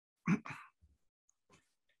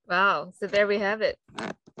Wow. So there we have it.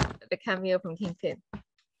 The cameo from Kingpin.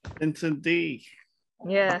 Vincent D.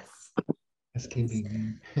 Yes. That's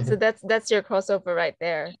Kingpin. So that's your crossover right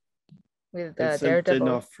there with Vincent Daredevil.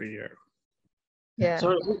 D'Onofrio. Yeah.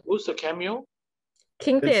 Sorry, who's the cameo?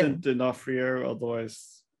 Kingpin. Vincent D'Onofrio,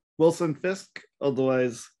 otherwise Wilson Fisk,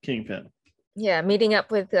 otherwise Kingpin. Yeah, meeting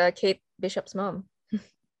up with Kate Bishop's mom.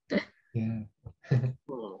 Yeah.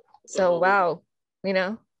 So wow,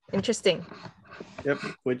 interesting. Yep,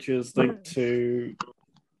 which is linked to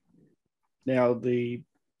now the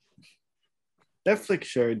Netflix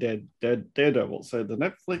show Daredevil. So the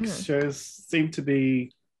Netflix shows seem to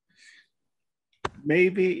be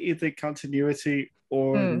maybe either continuity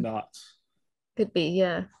or not. Could be,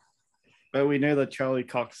 yeah. But we know that Charlie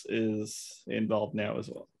Cox is involved now as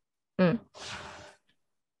well.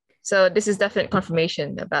 So this is definite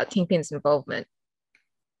confirmation about Kingpin's involvement.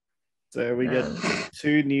 So we get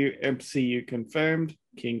 2 new MCU confirmed,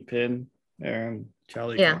 Kingpin and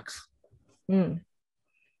Charlie Cox. Yeah.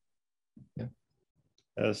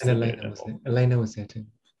 And Elena was there too.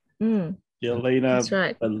 Yelena. That's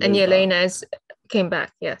right. And Yelena came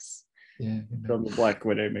back, yes. Yeah. From the Black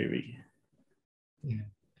Widow movie. Yeah.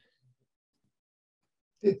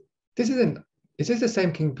 Is this the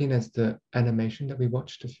same Kingpin as the animation that we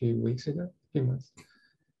watched a few weeks ago? A few months?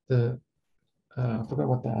 I forgot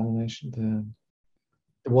what the animation, the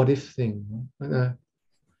What If thing.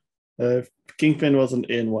 Kingpin wasn't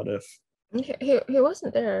in What If. He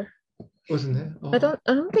wasn't there. Wasn't there? Oh. I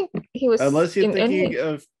don't think he was. Unless you're thinking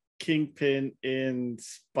of Kingpin in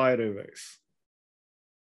Spider-Verse.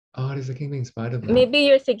 Oh, there's a Kingpin in Spider-Verse. Maybe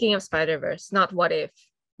you're thinking of Spider-Verse, not What If.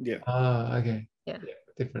 Yeah. Ah, okay. Yeah.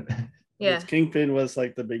 Different. Yeah. Kingpin was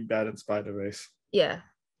like the big bad in Spider-Verse. Yeah,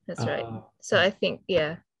 that's right. So I think,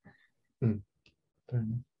 yeah.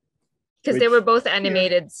 Because they were both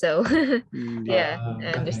animated, so yeah, I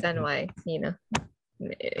understand why,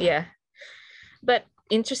 Yeah. But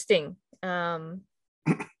interesting.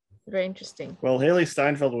 Very interesting. Well, Haley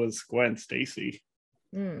Steinfeld was Gwen Stacy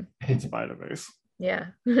in Spider-Verse.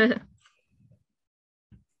 Yeah.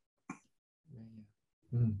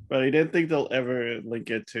 But I didn't think they'll ever link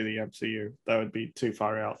it to the MCU. That would be too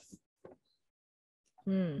far out.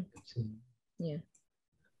 Yeah.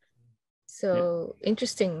 So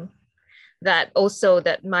interesting that also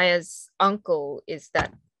that Maya's uncle is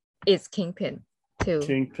Kingpin too.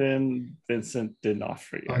 Kingpin, Vincent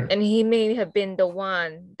D'Onofrio. And he may have been the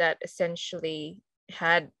one that essentially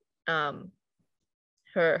had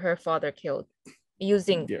her father killed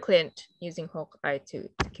using Hawkeye to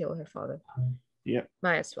kill her father. Yeah.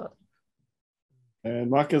 Maya's father. And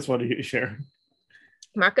Marcus, what do you share?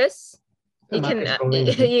 Marcus? You can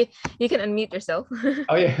unmute yourself.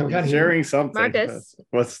 Oh yeah, we got sharing something. Marcus,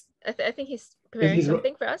 I think he's preparing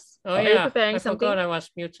something for us. Oh Are yeah, you preparing something? I was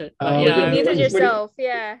muted. You muted yourself.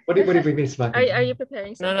 What did we miss, Marcus? Are you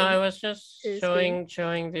preparing something? No, I was just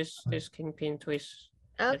showing this Kingpin twist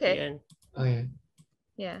at the end. Oh yeah.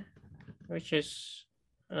 Yeah. Which is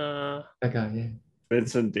that guy, yeah.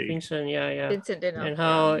 Vincent D. Vincent, yeah. Vincent did not. And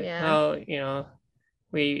how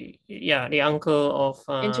the uncle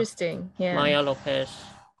of interesting, yeah. Maya Lopez.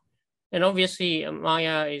 And obviously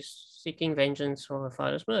Maya is seeking vengeance for her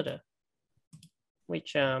father's murder.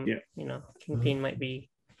 Which Kingpin might be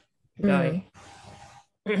the guy.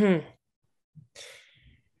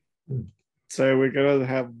 So we're gonna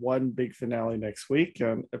have one big finale next week,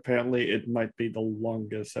 and apparently it might be the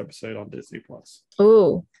longest episode on Disney Plus.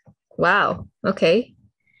 Oh, wow. Okay.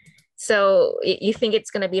 So you think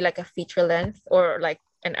it's gonna be like a feature length or like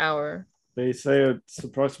an hour? They say it's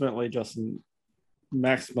approximately just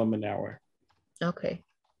maximum an hour. Okay.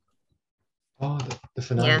 Oh, the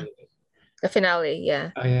finale. Yeah. The finale,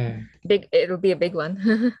 yeah. Oh yeah. Big. It'll be a big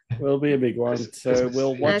one. Will be a big one. So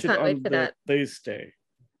we'll watch it on Thursday.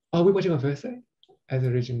 Oh, we're watching on Thursday, as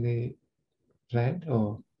originally planned,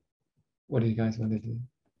 or what do you guys want to do?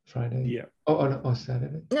 Friday? Yeah. Oh,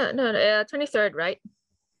 Saturday. No. 23rd, right?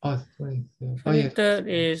 Oh, 23rd. 23rd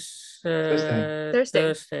is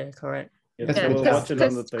Thursday, correct? Yeah, so we'll watch it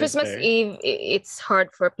on the Thursday. Christmas Eve, it's hard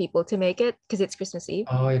for people to make it because it's Christmas Eve.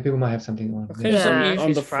 Oh yeah, people might have something on.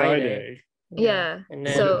 On the Friday. Yeah. And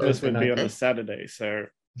then so this would be on a Saturday, so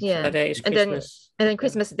yeah. Saturday is Christmas. And then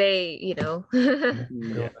Christmas Day,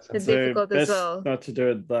 it's difficult as well. Not to do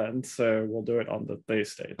it then, so we'll do it on the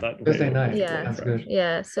Thursday. Thursday night. Yeah, that's good.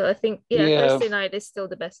 Yeah, so I think Thursday night is still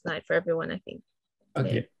the best night for everyone. I think.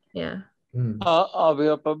 Okay. Yeah. I'll be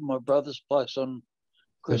up at my brother's place on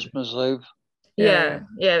Christmas Eve. Yeah,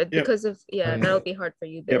 because of that'll be hard for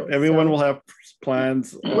you, Bill. Yep, everyone will have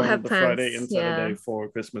plans We'll on have the plans, Friday and Saturday for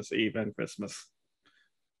Christmas Eve and Christmas.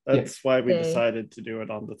 That's why we Okay. decided to do it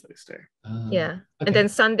on the Thursday. Yeah. Okay. And then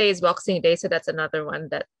Sunday is Boxing Day, so that's another one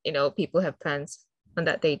that people have plans on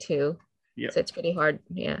that day too. Yeah. So it's pretty hard,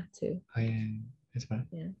 to. Oh, yeah, that's right.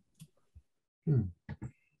 Yeah.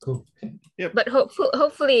 Cool. But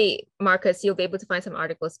hopefully, Marcus, you'll be able to find some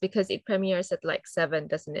articles because it premieres at like 7,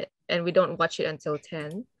 doesn't it? And we don't watch it until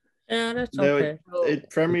 10. Yeah, that's No, okay. it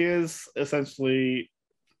premieres essentially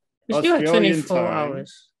We still have Australian 24 time.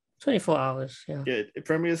 hours. 24 hours, yeah. Yeah, it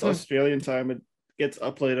premieres Australian time. It gets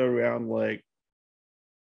uploaded around like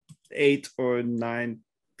 8 or 9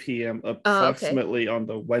 p.m. approximately on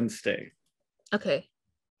the Wednesday. Okay.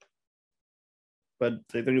 But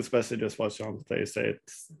I think it's best to just watch it on the Thursday.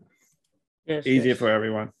 It's Yes, easier yes. for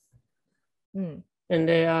everyone. Mm. And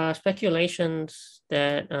there are speculations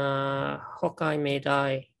that Hawkeye may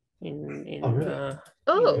die in Oh,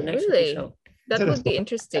 really? the next Really? episode. That Is that would be a-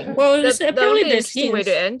 interesting. Well, that would apparently be an there's interesting way to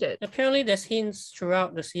hints. end it. Apparently, there's hints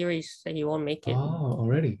throughout the series that he won't make it. Oh,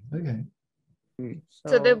 already. Okay.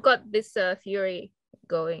 So they've got this Fury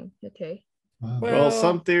going. Okay. Wow. Well, Well-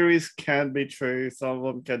 some theories can be true. Some of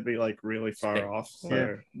them can be like really far off.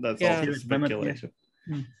 So that's Yeah. also speculation.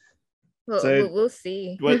 Well, So- we'll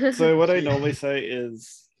see. What I normally say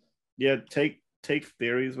is, take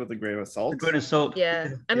theories with a grain of A salt. grain of salt.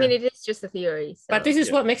 Yeah. I mean, it is just a theory. So. But this is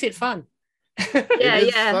Yeah. what makes it fun. Yeah, it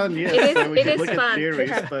is yeah. fun, yes. It is- so we it can is look fun at to theories,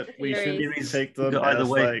 have but we theories. shouldn't Theories take them go either as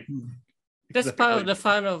way. like That's part of the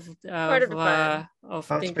fun of Part of the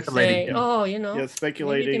fun. thinking, speculating, saying, yeah. oh, yeah,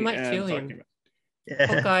 speculating might and kill him. talking about. Yeah.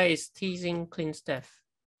 Hawkeye is teasing Clint's death.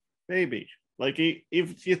 Maybe like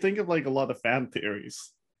if you think of like a lot of fan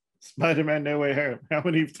theories, Spider-Man No Way Home. How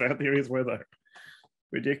many fan theories were there?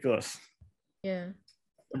 Ridiculous. Yeah.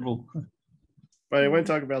 But I won't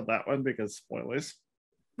talk about that one because spoilers.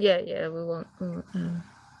 Yeah, we won't.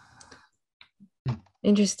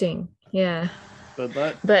 Interesting. Yeah. But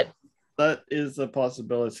But that is a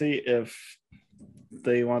possibility if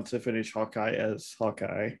they want to finish Hawkeye as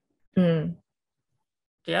Hawkeye. mm,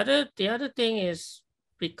 The other thing is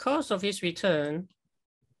because of his return.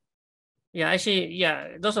 Yeah, actually,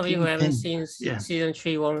 those of you who haven't seen Yeah. season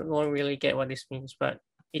 3 won't really get what this means, but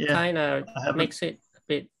it Yeah, kind of I haven't. makes it a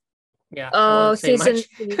bit. Yeah. I won't say season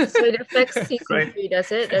much. 3. So it affects season Great. 3,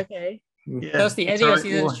 does it? Okay. Yeah. Because the It's ending of alright,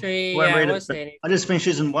 season we'll- 3, won't I read won't it, say but anything. I just finished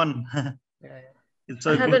season 1. Yeah. It's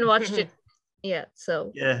so I good. haven't watched it yet,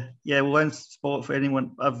 so. Yeah, we won't spoil it for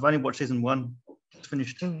anyone. I've only watched season 1. It's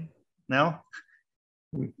finished Mm. now.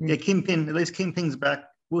 Yeah, Kingpin. At least Kingpin's back.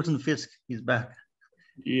 Wilson Fisk, he's back.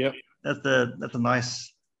 Yep. That's a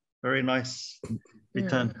nice, very nice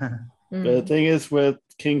return. Mm. The thing is with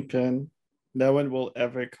Kingpin, no one will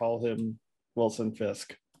ever call him Wilson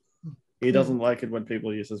Fisk. He doesn't like it when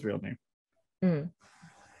people use his real name. Mm.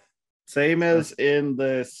 Same as in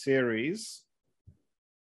the series,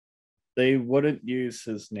 they wouldn't use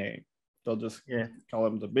his name. They'll just Yeah. call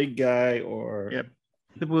him the big guy or Yep.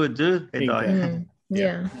 People would do, they die. Kingpin. Mm.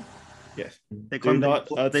 Yeah. yes. They Do call him not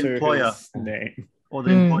the utter employer his name. or the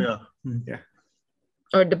Mm. employer.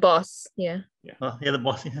 Or the boss. Yeah. The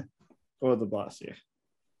boss. Yeah. Or the boss, yeah.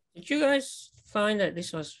 Did you guys find that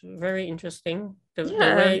this was very interesting?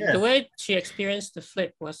 Yeah. The way she experienced the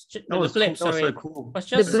flip was That the was, blip, that was sorry, so cool. was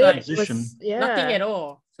The just blip like Position. was, yeah. nothing at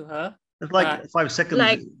all to her. It's like 5 seconds.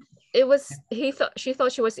 Like it was. She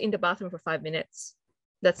thought she was in the bathroom for 5 minutes.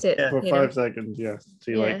 That's it. Yeah. For you 5 know? seconds, yeah.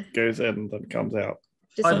 She Yeah. like goes in and then comes out.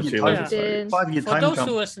 Just 5-year she time. likes in. 5-year For time those jump.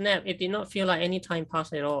 who were snapped, it did not feel like any time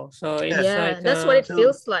passed at all. So it's Yeah, like that's what it so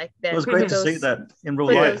feels like. Then It was great for to see those- that in real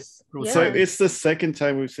for life. those- Real yeah. So time. it's the second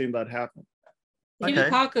time we've seen that happen. Peter Okay,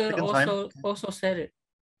 Parker second time. also said it.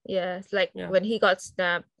 Yeah, it's like Yeah. when he got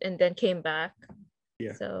snapped and then came back.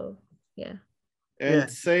 Yeah. So yeah, And Yeah.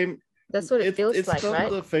 same that's what it feels it's like, not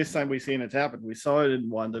right? the first time we've seen it happen. We saw it in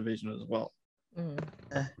WandaVision as well. Mm.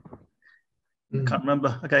 Can't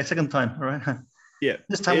remember. Okay, second time. All right. Yeah.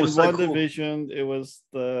 This time in was so cool. WandaVision, it was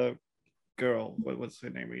the girl. What's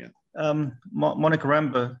her name again? Monica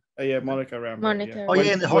Rambeau. Oh yeah, Monica Rambeau. Monica Yeah. Oh,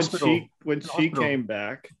 yeah, in the hospital. When The she hospital. came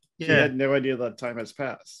back, she Yeah, had no idea that time has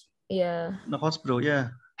passed. Yeah, in the hospital. Yeah.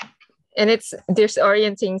 and it's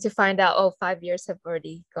disorienting to find out. Oh, 5 years have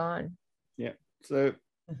already gone. So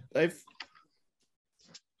they've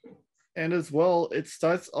and as well, it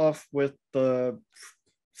starts off with the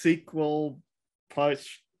sequel part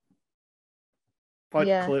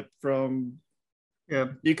Yeah. clip from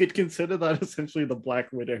Yeah. you could consider that essentially the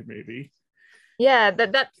Black Widow movie. Yeah,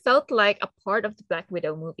 that felt like a part of the Black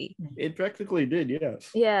Widow movie. It practically did, yes.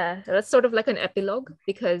 Yeah, that's sort of like an epilogue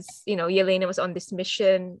because Yelena was on this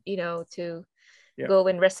mission, to Yeah. go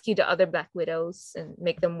and rescue the other Black Widows and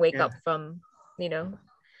make them wake Yeah. up from,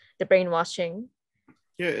 the brainwashing.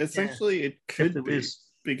 Yeah, essentially it could If there be is.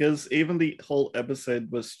 because even the whole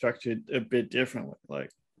episode was structured a bit differently.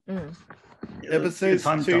 Like Mm. episodes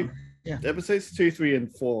time two, jump. Yeah. episodes 2, 3,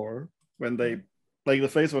 and 4, when they like the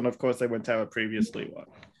first one, of course, they went to a previously one.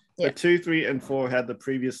 Yeah. But 2, 3, and 4 had the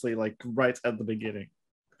previously like right at the beginning.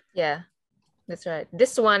 Yeah, that's right.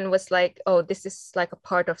 This one was like, oh, this is like a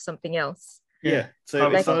part of something else. Yeah. So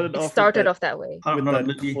Like it started off that way. with Another that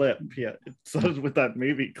movie. clip. Yeah, it started with that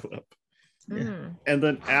movie clip. Yeah. Mm. And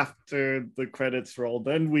then after the credits roll,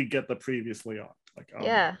 then we get the previously on. Like,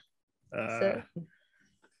 Yeah.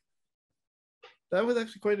 that was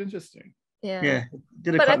actually quite interesting. Yeah. Yeah,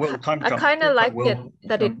 did it But quite well. Time I jump. kind Did of quite liked well. it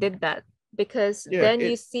that it did that because Yeah, then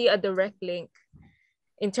you see a direct link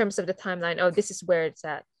in terms of the timeline. Oh, this is where it's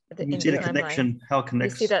at. You see the connection, how it You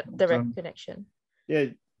connects. see that direct connection. Yeah,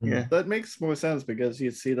 Yeah. that makes more sense because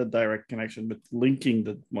you see the direct connection with linking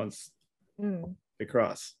the ones Mm.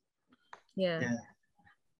 across. Yeah.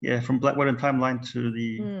 Yeah, from Black Widow timeline to the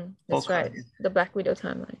That's Hawkeye. right. The Black Widow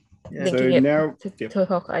timeline. Yeah. So Linking it now, to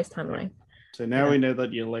Hawkeye's timeline. so now Yeah. we know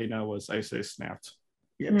that Yelena was also snapped.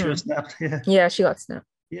 Yeah, pure snapped. Yeah. Yeah, she got snapped.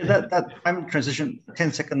 Yeah, that time transition,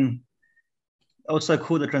 10-second. That was so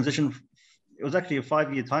cool. The transition. It was actually a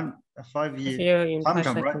 5-year time in time 5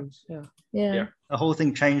 jump, right? seconds. Yeah. Yeah. The whole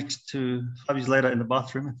thing changed to 5 years later in the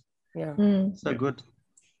bathroom. Yeah. So good.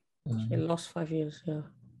 She lost 5 years. Yeah.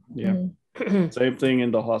 Yeah. Same thing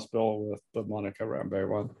in the hospital with the Monica Rambeau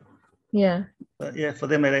one. Yeah. But yeah, for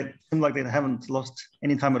them, they seem like they haven't lost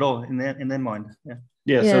any time at all in their mind. Yeah.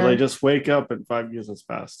 Yeah, so Yeah. they just wake up and 5 years has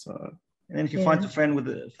passed. And then if you find a friend with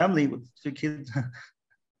a family with 2 kids.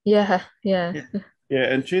 Yeah. Yeah,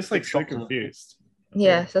 and she's like Big so shock to her. confused.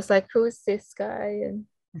 Yeah. So it's like, who is this guy? And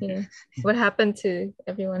you know, what happened to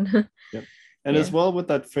everyone? Yep. And as well with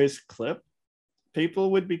that first clip,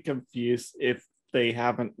 people would be confused if they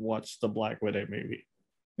haven't watched the Black Widow movie.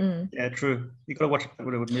 Yeah, true. You gotta watch Black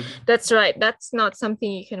Widow movie. That's right. That's not something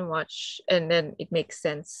you can watch and then it makes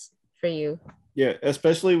sense for you. Yeah,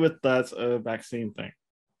 especially with that vaccine thing.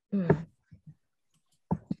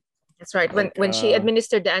 That's right. When she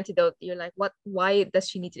administered the antidote, you're like, what? Why does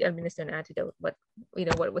she need to administer an antidote? What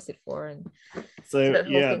was it for? And so that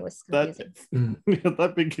whole yeah, thing was confusing.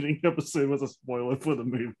 that beginning episode was a spoiler for the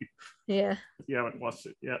movie. Yeah. If you haven't watched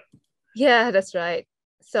it yet. Yeah, that's right.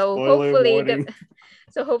 So Spoiler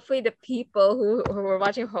hopefully the people who were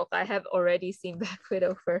watching Hawkeye have already seen Black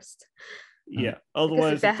Widow first. Yeah.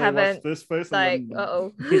 Otherwise, if they haven't, watch this first, like, and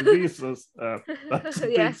uh-oh. that's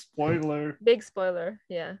a Yeah. big spoiler. Big spoiler.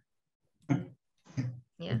 Yeah.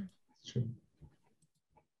 Yeah. True.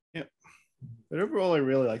 Yeah. But overall, I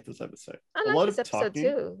really like this episode. I a like lot this of episode talking.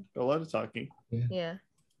 too. A lot of talking. Yeah.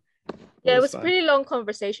 Yeah, it was a fun. pretty long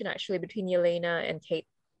conversation actually between Yelena and Kate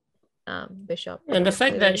Bishop. And the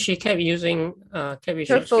fact that she kept using Kate her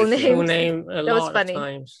Bishop's full full name. name a That was lot funny. of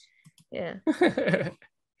times. Yeah.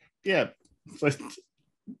 Yeah. So,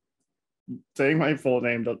 saying my full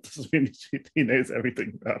name doesn't mean he knows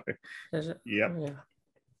everything about it. Yeah.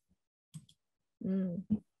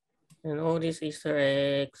 And all these Easter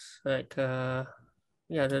eggs, like the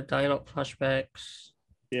dialogue flashbacks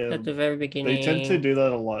at the very beginning. They tend to do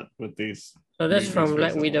that a lot with these. So that's movies from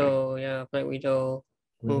Black recently. Widow, Black Widow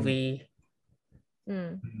movie.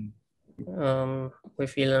 With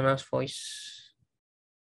Yelena's voice.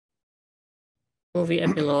 Movie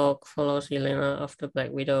epilogue follows Yelena after Black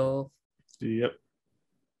Widow. Yep.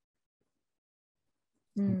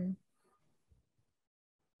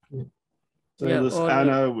 So this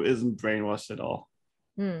Anna isn't brainwashed at all.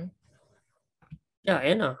 Yeah,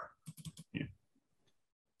 Anna. Yeah.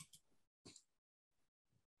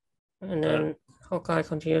 And then Hawkeye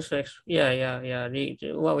continues to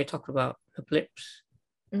what we talked about, the blips.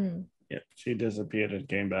 Yep, she disappeared and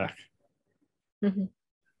came back.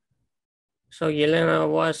 So Yelena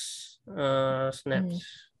was snapped.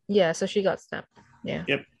 Yeah, so she got snapped. Yeah.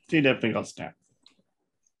 Yep, she definitely got snapped.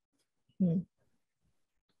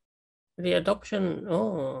 The adoption.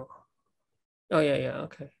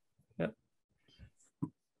 Okay. Yep.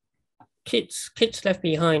 Kids left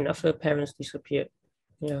behind after parents disappeared.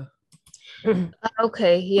 Yeah.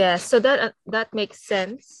 Okay. Yeah. So that makes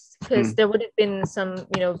sense because there would have been some,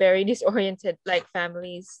 very disoriented like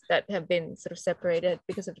families that have been sort of separated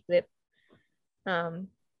because of the blip.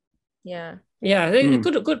 Yeah. Yeah,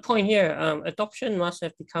 good point here. Adoption must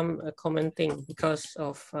have become a common thing because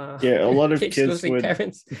of a lot of kids losing would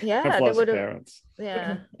parents. Yeah, they would have parents.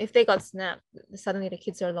 Yeah, if they got snapped, suddenly the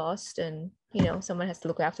kids are lost, and someone has to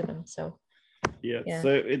look after them. So so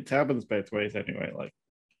it happens both ways anyway. Like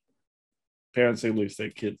parents who lose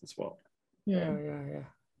their kids as well. Yeah.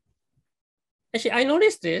 Actually, I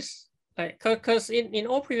noticed this. Like, because in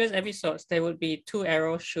all previous episodes, there would be 2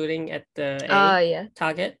 arrows shooting at the Yeah.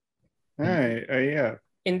 target. Hey, yeah.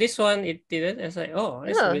 In this one, it didn't. It's like, oh,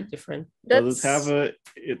 that's a bit different. Does it have a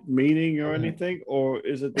meaning or anything? Or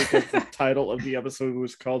is it because the title of the episode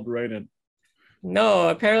was called Ronin? No,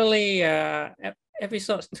 apparently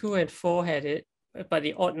episodes 2 and 4 had it, but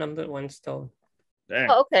the odd numbered ones don't.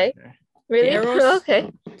 Damn. Oh, okay. Really? The arrows,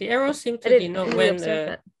 okay. The arrows seem to denote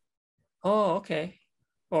when... oh, okay.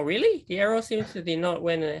 Oh, really? The arrow seems to denote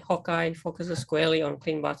when Hawkeye focuses squarely on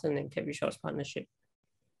Clint Barton and Kate Bishop's partnership.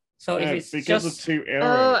 So if it's because just of 2 arrows.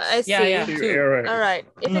 Oh, I see. Yeah, two 2 arrows. All right.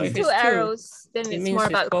 If it's 2 arrows, then it it's means more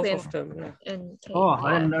it's about both Clint of them. Yeah. and Kate. Oh,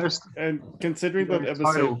 I didn't notice. And considering that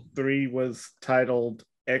episode 3 was titled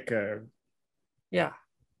Echo. Yeah.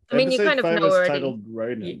 I mean, you kind of know already. Titled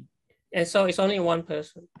Ronin. And so it's only one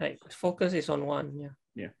person. Like, focus is on one.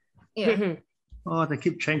 Yeah. Yeah. Oh, they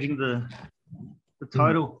keep changing the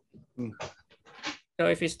title. So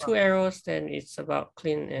if it's 2 arrows, then it's about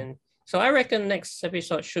Clint and... So I reckon next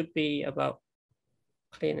episode should be about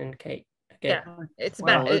Clint and Kate again. Yeah, it's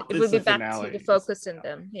back. It will be back to the focus in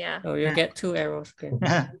them. Yeah. So you get 2 arrows again.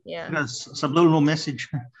 Yeah. That's subliminal message.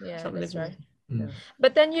 Yeah, that's right. Yeah.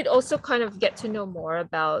 But then you'd also kind of get to know more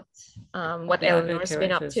about what Eleanor's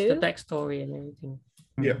been up to, the backstory and everything.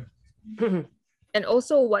 Yeah. And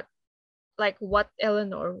also what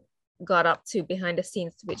Eleanor got up to behind the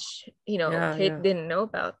scenes, which Kate didn't know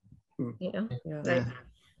about. Like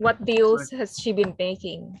what deals has she been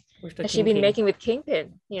making? Has she been making with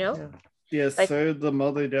Kingpin? Yeah, so the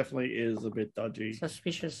mother definitely is a bit dodgy.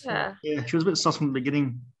 Suspicious. Yeah, she was a bit sus from the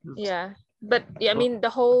beginning. Yeah, but I mean the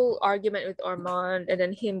whole argument with Armand and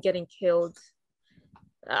then him getting killed,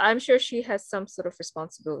 I'm sure she has some sort of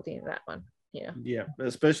responsibility in that one. Yeah,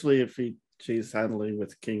 especially if she's handling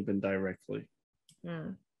with Kingpin directly.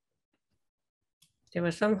 There were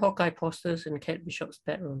some Hawkeye posters in Kate Bishop's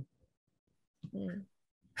bedroom.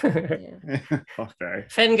 Okay.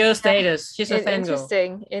 Fangirl status. She's a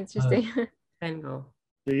fangirl. Interesting. Fangirl.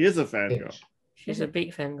 She is a fangirl. She's a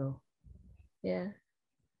big fangirl. Yeah.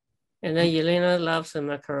 And then Yelena loves the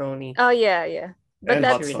macaroni. Oh yeah. But and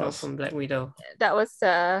that's hot sauce from Black Widow. That was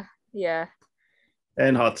yeah.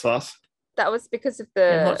 And hot sauce. That was because of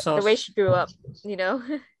the way she grew up,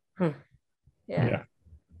 Yeah.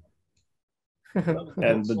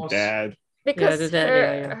 And the dad. Because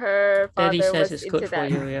her father Daddy says was it's into good that.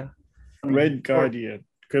 for you, yeah. Red Guardian.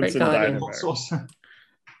 Crimson Dynamite.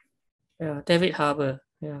 Yeah, David Harbour.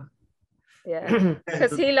 Yeah. Yeah.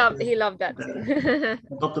 Because he loved that too.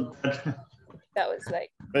 That was like.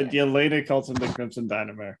 But Yelena calls him the Crimson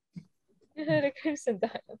Dynamo. The Crimson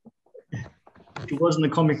Dynamo. She was in the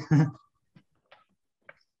comic.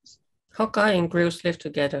 Hawkeye and Grills live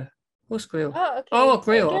together. Who's Grill? Oh, okay. Oh,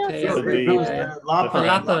 Grill. Okay.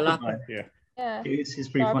 Lapper. Yeah. He's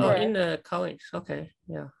pretty Lapper. funny. In the comics. Okay.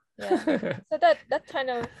 Yeah. So that kind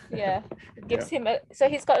of gives him so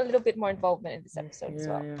he's got a little bit more involvement in this episode as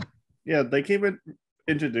well. Yeah, they keep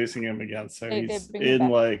introducing him again. So he's in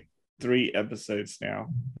like 3 episodes now.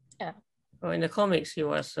 Yeah. Well, in the comics, he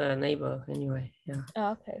was a neighbor anyway. Yeah.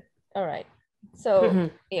 Oh, okay. All right. So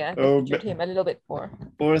they featured him a little bit more.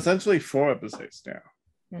 Or essentially 4 episodes now.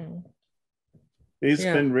 He's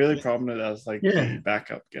been really prominent as like the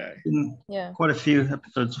backup guy. Quite a few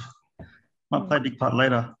episodes. Might play a big part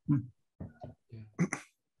later.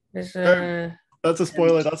 That's a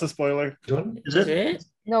spoiler. That's a spoiler. Is it?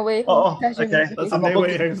 No way. Oh, okay.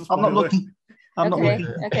 I'm not looking.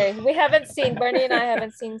 Okay. We haven't seen Bernie and I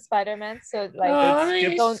haven't seen Spider-Man, so like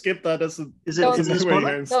don't skip that. Don't spoil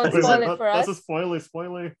it for us. That's a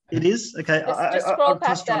spoiler. It is? Okay. Just scroll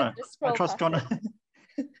past that. I trust Connor.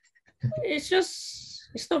 It's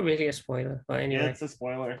not really a spoiler, but anyway. Yeah, it's a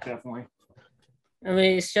spoiler, definitely. I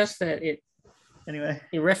mean, it's just that it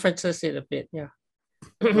references it a bit, yeah.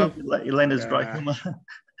 Elena's bright humor.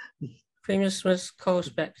 Christmas goes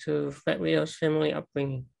back to Black Widow's family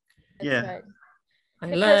upbringing. That's right.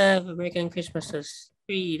 I love American Christmases.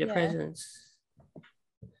 The presents.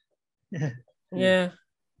 Yeah.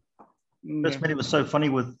 First minute was so funny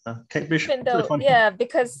with Kate Bishop. Even though,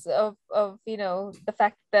 because of the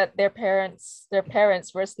fact that their parents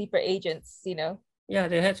were sleeper agents, Yeah,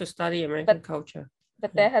 they had to study American culture.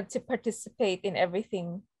 But they had to participate in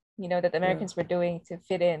everything, that the Americans were doing to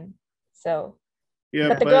fit in. So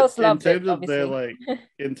but the girls loved it, obviously.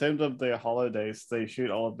 In terms of their holidays, they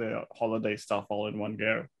shoot all of their holiday stuff all in one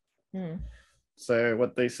go. So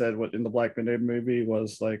what they said in the Black Widow movie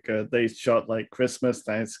was like they shot like Christmas,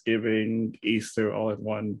 Thanksgiving, Easter all in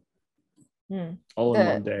one day.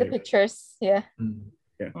 The pictures, yeah.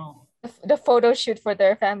 Yeah. Oh. The photo shoot for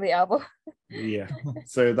their family album. Yeah,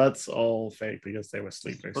 so that's all fake because they were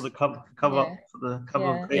sleepers. For the cover up, for the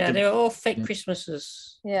cover. Yeah, they were all fake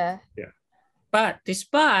Christmases. Yeah. But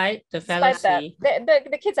despite the fallacy, that,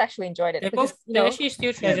 the kids actually enjoyed it. They actually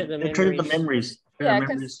still treasured the memories. Treasured the memories. Yeah,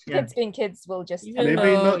 because kids being kids will just maybe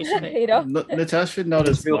not, you know. Natasha not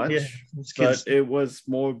as real, much, but it was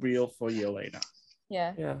more real for Yelena.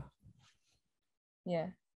 Yeah.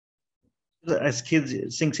 As kids,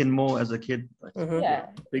 it sinks in more as a kid. Yeah,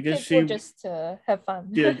 because kids she just have fun.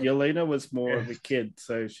 Yeah, Yelena was more of a kid,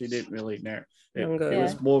 so she didn't really know. It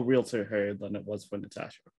was more real to her than it was for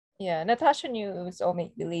Natasha. Yeah, Natasha knew it was all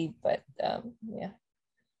make believe, but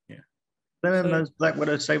Then knows Black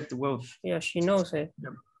Widow saved the world. Yeah, she knows it.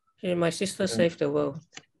 Yep. My sister saved the world,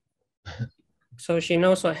 so she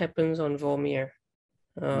knows what happens on Vormir.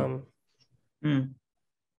 Even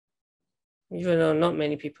though not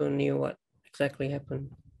many people knew what exactly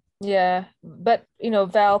happened. Yeah, but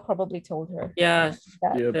Val probably told her. Yeah,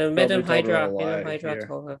 the Madam Hydra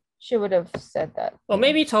told her. She would have said that. Or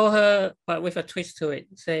maybe told her, but with a twist to it,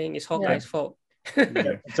 saying it's Hawkeye's fault.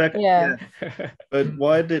 Exactly. Yeah. But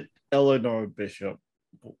why did Eleanor Bishop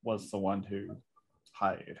was the one who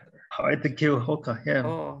hired her? Hired to kill Hawkeye, yeah.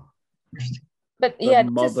 Oh. But the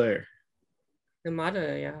mother. The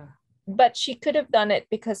mother, yeah. But she could have done it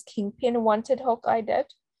because Kingpin wanted Hawkeye dead.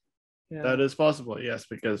 Yeah. That is possible, yes,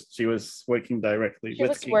 because she was working directly with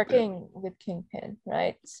Kingpin. She was working with Kingpin,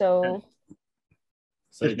 right? So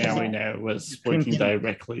now we know it was working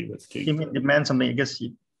directly with Kingpin. Kingpin demands something, I guess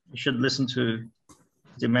you should listen to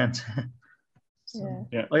demands. Oh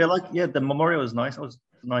yeah, the memorial was nice. It was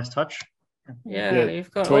a nice touch. Yeah,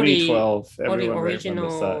 you've got 2012. all the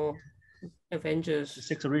original Avengers. The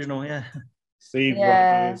 6 original, Steve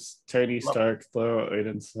Rogers, Tony Stark, Thor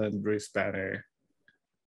Odinson, Bruce Banner.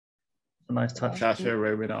 A nice touch. Natasha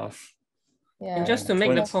Romanoff. Yeah. And just to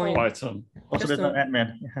make the point, also there's no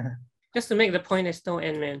Ant-Man. Just to make the point, there's no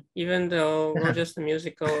Ant-Man, even though Rogers the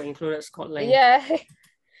Musical included Scott Lang. Yeah.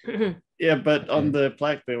 Yeah, but on the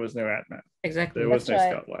plaque there was no Ant-Man. Exactly. There was no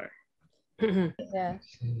Scott Lang. Yeah.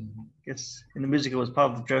 Yes, in the musical was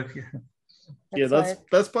part of the joke.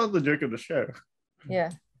 That's part of the joke of the show.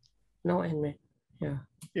 Yeah. No Ant-Man. Yeah.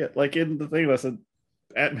 Yeah, like in the thing, I said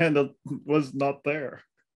Ant-Man was not there.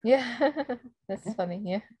 Yeah, that's funny.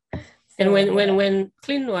 Yeah. And when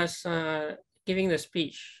Clint was giving the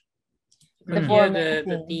speech, you could hear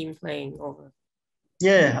the theme playing over.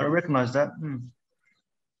 Yeah, I recognize that.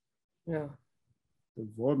 Yeah. The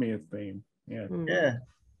Vormir theme. Yeah.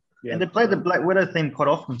 Yeah. And they play the Black Widow theme quite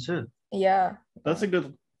often too. Yeah. That's a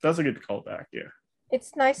good callback. Yeah.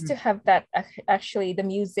 It's nice to have that actually the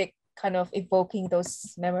music kind of evoking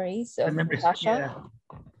those memories of Natasha.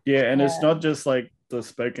 Yeah, and it's not just like the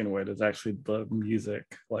spoken word, it's actually the music,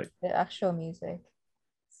 like the actual music.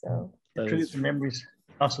 So the memories,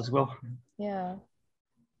 us as well. Yeah.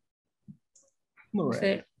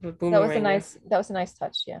 That was a nice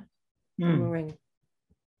touch, yeah. Boomerang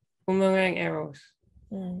arrows.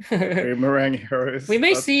 Boomerang arrows. We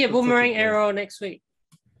may see a boomerang arrow next week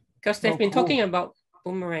because they've been talking about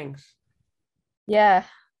boomerangs. Yeah.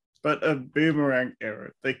 But a boomerang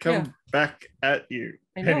arrow, they come back at you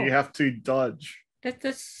and you have to dodge.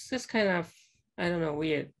 That's kind of, I don't know,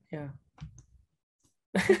 weird. Yeah.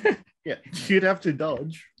 Yeah, you'd have to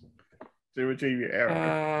dodge to retrieve your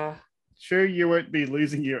arrow. Sure, you won't be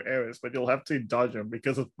losing your arrows, but you'll have to dodge them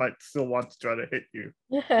because it might still want to try to hit you.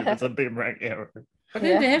 It's a boomerang arrow. But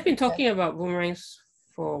then they have been talking about boomerangs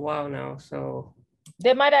for a while now, so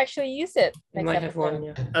they might actually use it. They might have one,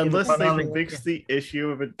 yeah. Unless they fix the issue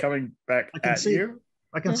of it coming back at you.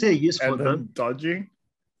 I can see a use for it though. Dodging.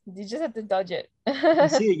 You just have to dodge it. I can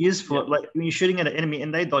see a use for it, like when you're shooting at an enemy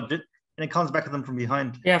and they dodge it, and it comes back at them from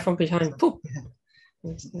behind. Yeah, from behind. Poop.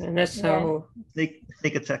 And that's how sneak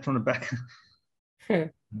attack from the back. They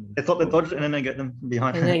thought they dodged it and then they get them from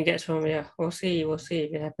behind. And then gets from We'll see if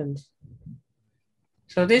it happens.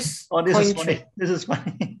 So this is funny. This is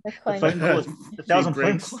funny. The phone call is 1,000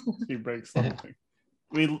 phone calls. She breaks something.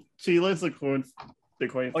 She learns the coin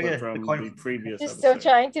flip from the previous episode. She's still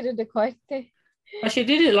trying to do the coin thing. But she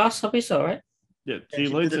did it last episode, right? Yeah, she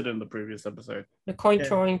learns it in the previous episode. The coin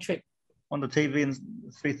throwing trick. On the TV and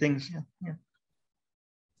 3 things. Yeah.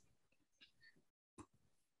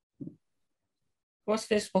 What's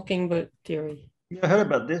this Mockingbird theory? Yeah, I heard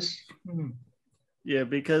about this. Yeah,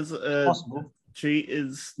 because she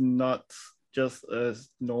is not just a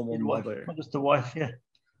normal mother. Not just a wife, yeah.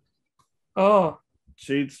 Oh.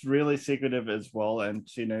 She's really secretive as well, and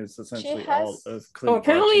she knows essentially all of Clint. Oh,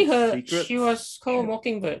 apparently she was called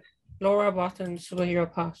Mockingbird. Laura Barton's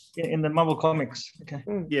superhero past. Yeah, in the Marvel comics. Okay.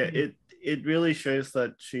 Yeah, it really shows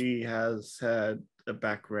that she has had a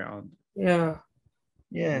background. Yeah.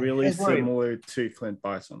 Yeah. Really similar to Clint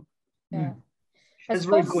Bison. Yeah. It's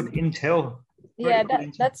very good intel.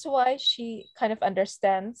 That's why she kind of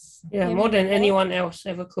understands. Yeah, more than anyone else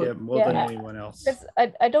ever could. Yeah, more than anyone else. Because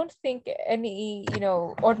I don't think any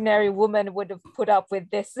ordinary woman would have put up with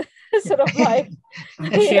this sort of life.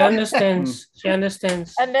 She understands. She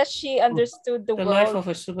understands. Unless she understood the world. Life of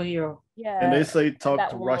a superhero. Yeah. And they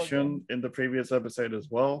talked Russian in the previous episode as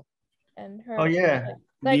well. And her. Oh yeah.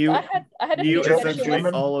 Like I had a knew feeling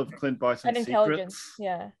essentially all of Clint Bison's an intelligence,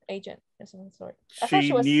 secrets. Agent of some sort.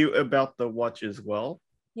 She knew about the watch as well.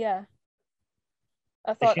 Yeah.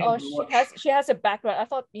 I thought, she has a background. I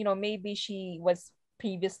thought, maybe she was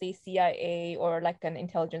previously CIA or like an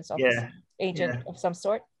intelligence officer, agent of some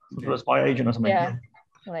sort. A spy agent or something. Yeah.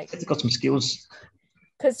 Like it's got some skills.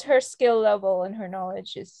 Because her skill level and her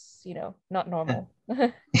knowledge is, not normal.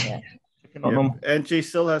 Yeah. And she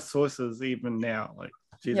still has sources even now. Like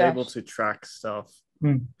she's able to track stuff,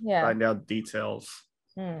 find out details.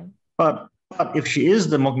 But if she is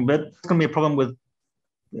the Mockingbird, it's going to be a problem with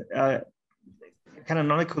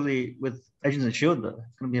canonically with Agents of S.H.I.E.L.D. Though.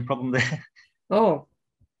 It's going to be a problem there. Oh,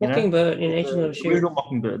 Mockingbird in Agents of S.H.I.E.L.D. Real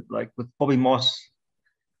Mockingbird, like with Bobby Moss.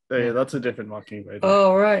 Oh, yeah, that's a different Mockingbird.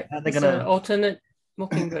 Oh, right. How are they going to alternate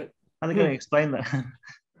Mockingbird? How are they going to explain that?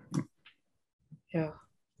 Yeah.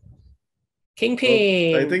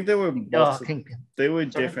 Kingpin. Well, I think there were Kingpin. They were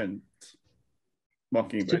different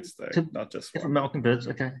Mockingbirds, though, not just different Mockingbirds.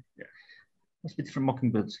 Okay. Yeah. Must be different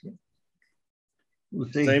Mockingbirds. Yeah.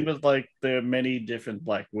 We'll see. Same as like there are many different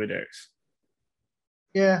Black Widows.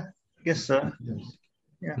 Yeah, I guess so.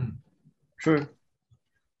 Yeah, true.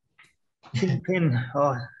 Kingpin.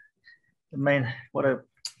 Oh, the main. What a.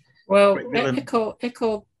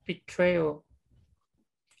 Echo betrayal.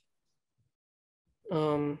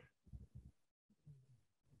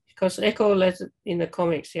 Because Echo in the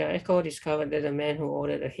comics, Echo discovered that the man who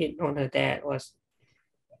ordered a hit on her dad was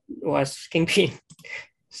Kingpin.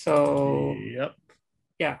 So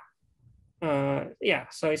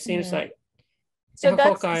so it seems like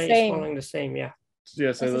Hawkeye is following the same. Yeah,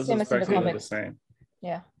 so this is practically the same.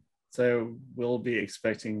 Yeah. So we'll be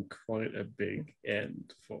expecting quite a big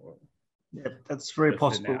end for. Yeah, that's very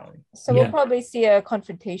possible. Finale. So we'll probably see a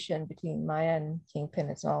confrontation between Maya and Kingpin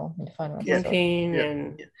as well in the final episode.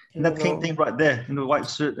 Kingpin and that Kingpin right there in the white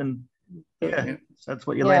suit, and that's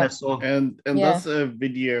what Yelena saw. And that's a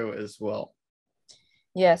video as well.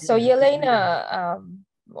 Yeah, so Yelena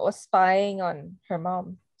was spying on her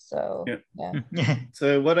mom. So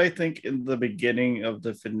So what I think in the beginning of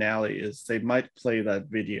the finale is they might play that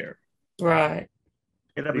video. Right.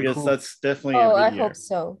 Yeah, because that's definitely a video. I hope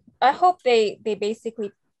so. I hope they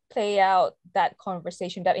basically play out that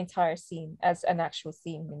conversation, that entire scene as an actual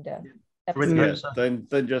scene in the episode. Yeah,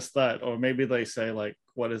 then just that. Or maybe they say like,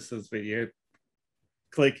 what is this video?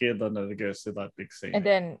 Click here, then it goes to that big scene. And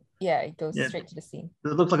then it goes straight to the scene. It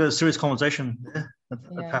looks like a serious conversation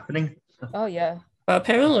that's happening. Oh yeah. But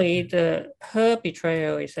apparently her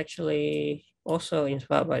betrayal is actually also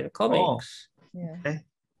inspired by the comics. Yeah. Okay.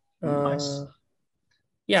 Nice.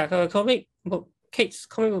 Yeah, the Kate's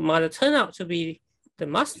comic book mother turned out to be the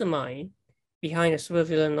mastermind behind a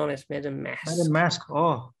supervillain known as Madame Mask. Madame Mask.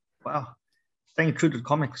 Oh, wow. Staying true to the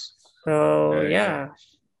comics. So,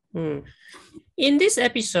 In this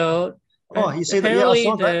episode, you see apparently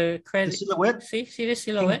the silhouette? See the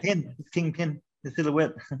silhouette? Kingpin, the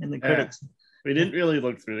silhouette in the credits. We didn't really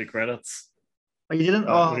look through the credits. Oh, you didn't?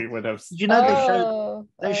 We would have... Did you know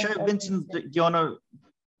they showed Vincent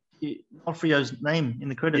D'Onofrio's name in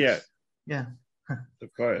the credits? Yeah.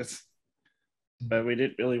 Of course. But we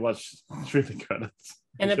didn't really watch through the credits.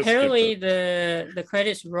 And apparently the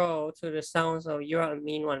credits roll to the sounds of "You're a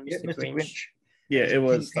Mean One, Mr. Grinch." Yeah, it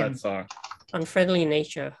was that song. Unfriendly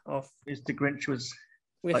nature of Mr. Grinch was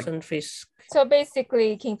Wilson Fisk. So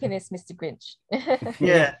basically, Kingpin is Mr. Grinch.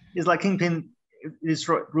 Yeah, it's like Kingpin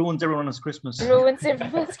ruins everyone's Christmas. Ruins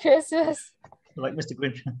everyone's Christmas. Like Mr.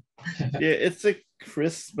 Grinch. It's a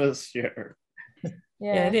Christmas year.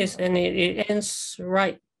 Yeah, it is, and it ends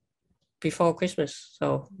right before Christmas.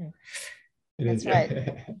 So that's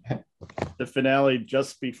right. The finale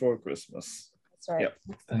just before Christmas. That's right. Yep.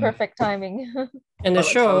 Perfect timing. And the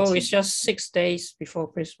show is just 6 days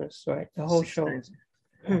before Christmas, right? The whole show.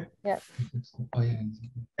 Yeah. Oh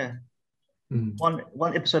yeah. One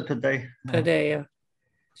episode per day. Per day, yeah.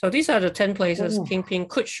 So these are the 10 places Kingpin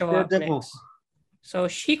could show up next. So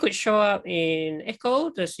she could show up in Echo,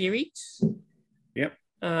 the series. Yep.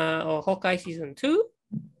 Or Hawkeye season 2.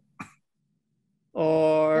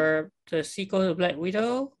 or the sequel to Black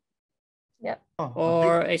Widow. Yeah.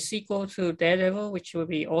 Or a sequel to Daredevil, which would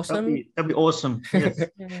be awesome. That'd be awesome. Yes.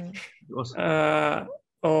 Awesome.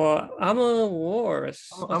 Or Armor Wars.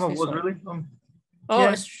 Armor Wars, really?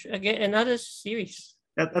 It's again another series.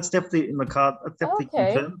 That's definitely in the card. That's definitely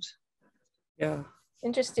confirmed. Yeah.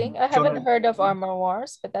 Interesting. I haven't heard of Armor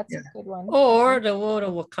Wars, but that's a good one. Or the World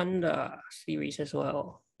of Wakanda series as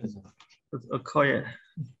well. Okoye.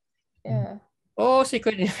 Yeah. Or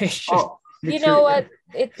Secret Invasion. You know what?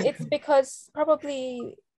 It's because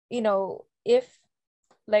probably, if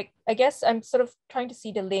like, I guess I'm sort of trying to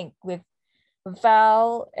see the link with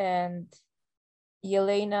Val and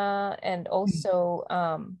Yelena and also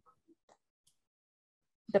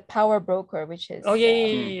the power broker, which is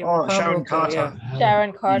Sharon Carter.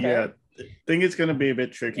 Sharon Carter. Yeah, I think it's going to be a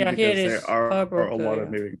bit tricky because there are a lot of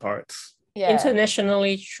moving parts. Yeah.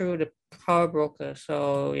 Internationally through the power broker,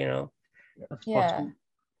 so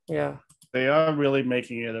yeah. They are really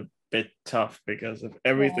making it a bit tough because of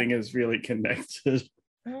everything is really connected.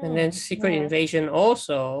 And then Secret Invasion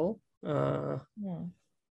also.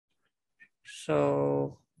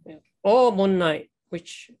 So, or Moon Knight,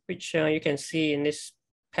 which you can see in this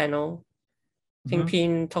panel.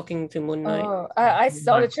 Kingpin talking to Moon Knight. Oh, I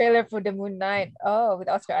saw the trailer for the Moon Knight. Oh, with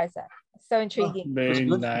Oscar Isaac. So intriguing.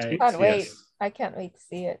 Moon Knight. Can't wait. I can't wait to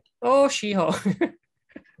see it. Oh, She-Hulk.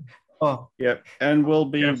 Yep. And we'll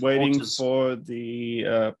be waiting for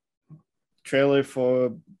the trailer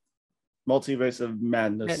for Multiverse of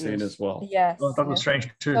Madness soon as well. Yes. Doctor Strange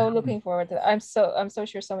too. So looking forward to that. I'm so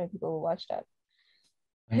sure so many people will watch that.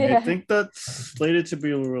 I think that's slated to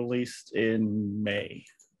be released in May.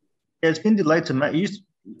 Yeah, it's been delayed to May.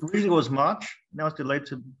 Originally it was March. Now it's delayed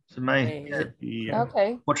to May. Yeah.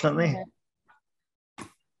 Okay. Fortunately.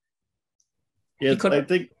 Yeah, I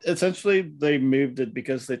think essentially they moved it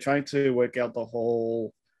because they're trying to work out the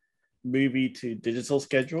whole movie to digital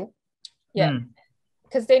schedule. Yeah,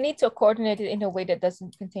 because they need to coordinate it in a way that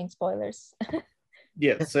doesn't contain spoilers.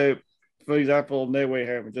 Yeah, so for example, No Way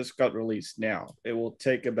Home just got released now. It will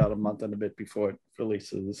take about a month and a bit before it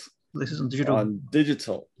releases on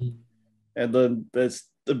digital. And then there's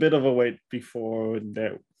a bit of a wait before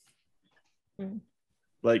that,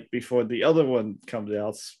 like before the other one comes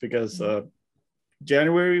out, because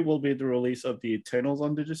January will be the release of the Eternals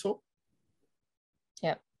on digital.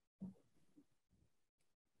 Yeah.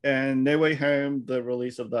 And No Way Home, the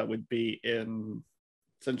release of that would be in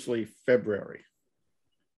essentially February.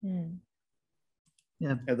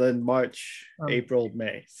 Yeah. And then March, April,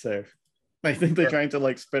 May. So I think they're trying to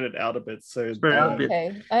like spread it out a bit. So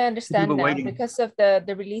okay, I understand now because of the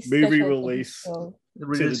release movie release to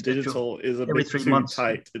the digital is a bit too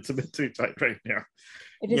tight. It's a bit too tight right now.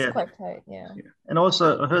 It is quite tight, yeah. And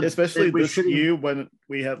also, I heard especially this year when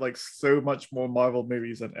we had like so much more Marvel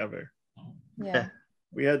movies than ever. Yeah.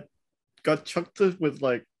 We got chucked with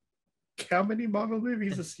like how many Marvel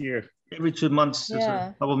movies this year? Every 2 months there's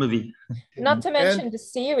a Marvel movie. Not to mention the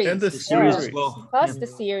series. And the series as well. Plus the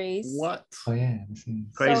series. What? Oh yeah.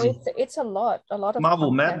 Crazy. So it's a lot of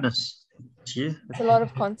Marvel content. madness. Yeah. It's a lot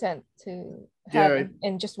of content to have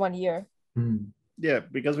in just 1 year. Yeah,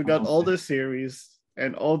 because we got all the series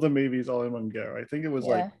and all the movies all in one go. I think it was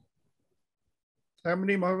like how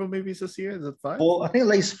many Marvel movies this year? Is it 5? 4, I think at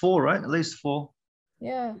least 4, right? At least 4.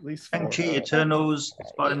 Yeah. At least 4. Shang-Chi, Eternals,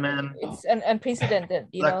 Spider-Man. It's unprecedented,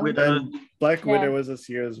 Black Widow. And Black Widow was this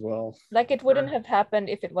year as well. Like it wouldn't have happened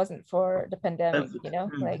if it wasn't for the pandemic,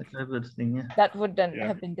 like the COVID thing, that wouldn't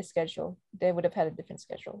have been the schedule. They would have had a different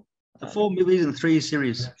schedule. The 4 movies and 3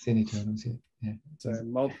 series. Eternals, yeah. So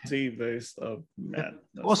Multiverse of Madness.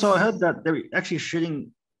 Also, I heard that they're actually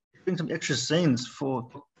shooting some extra scenes for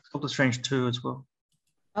Doctor Strange 2 as well.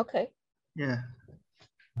 Okay. Yeah.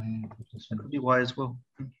 That could be why as well.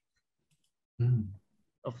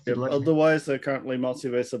 Otherwise, currently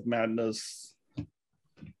Multiverse of Madness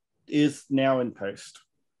is now in post.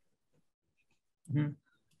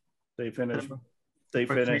 They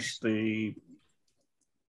finished the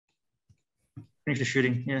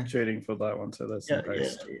shooting. Yeah, shooting for that one. So that's in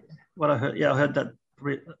post. Yeah. What I heard, I heard that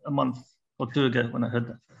a month or 2 ago when I heard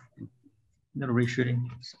that they're reshooting.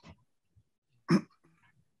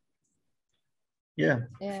 Yeah.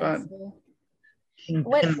 Fun. So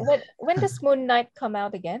when does Moon Knight come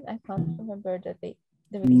out again? I can't remember the date.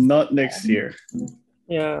 Not next year.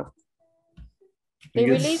 Yeah. They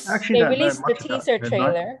released the teaser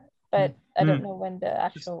trailer, but I don't know when the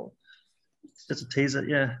actual. It's just a teaser,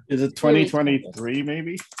 yeah. Is it 2023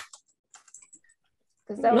 maybe?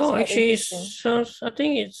 No, actually, I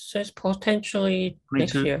think it says potentially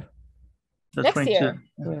next year. Next year.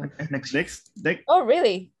 Yeah. Okay, next. Oh,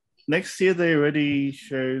 really? next year they already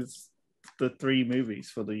shows the 3 movies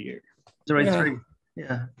for the year. There are 3.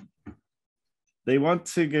 Yeah. They want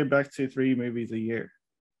to go back to 3 movies a year.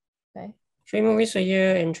 Okay. 3 movies a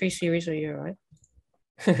year and 3 series a year, right?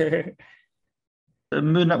 The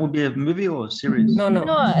Moon Knight would be a movie or a series? No,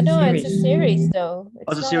 it's a series though.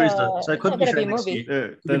 It's a series though, so it could be a movie.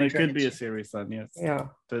 Then it could be a series then, yes. Yeah.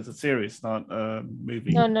 So it's a series, not a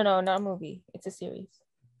movie. No, not a movie. It's a series.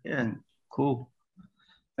 Yeah, cool.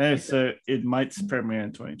 Oh, so it might premiere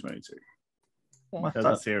in 2022. Okay. As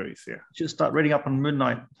a series, yeah. Should start reading up on Moon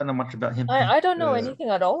Knight. Don't know much about him. I don't know anything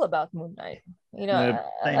at all about Moon Knight. You know,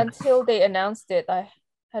 until they announced it, I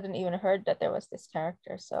hadn't even heard that there was this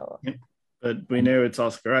character. So. But we know it's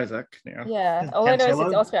Oscar Isaac now. Yeah, all I know is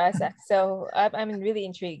it's Oscar Isaac. So I'm really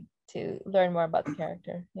intrigued to learn more about the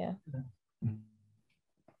character. Yeah.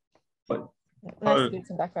 But nice to get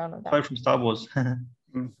some background on that. From Star Wars.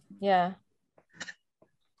 Yeah.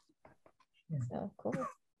 So cool.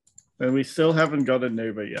 And we still haven't got a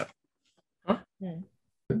Nova yet. Huh?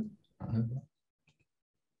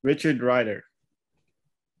 Richard Rider.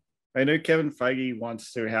 I know Kevin Feige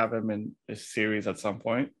wants to have him in a series at some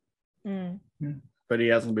point, but he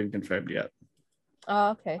hasn't been confirmed yet. Oh,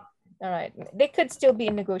 okay. All right. They could still be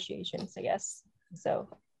in negotiations, I guess. So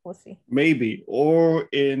we'll see. Maybe, or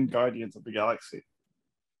in Guardians of the Galaxy.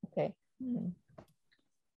 Okay.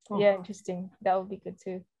 Yeah, interesting. That would be good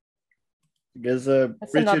too. Because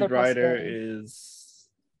Richard Rider is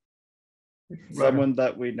someone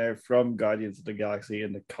that we know from Guardians of the Galaxy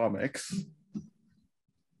in the comics.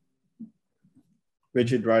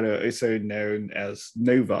 Richard Rider, also known as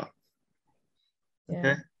Nova,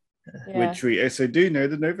 which we also do know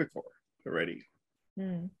the Nova Corps already.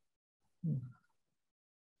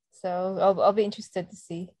 So I'll be interested to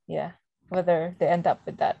see, whether they end up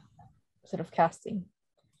with that sort of casting.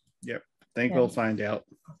 Yep, I think we'll find out.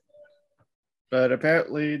 But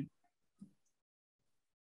apparently,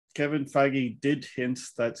 Kevin Feige did hint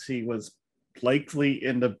that he was likely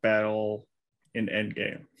in the battle in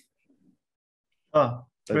Endgame. Oh,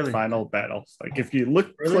 the final battle. Like, if you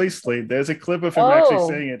look closely, there's a clip of him actually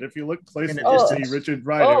saying it. If you look closely, you see Richard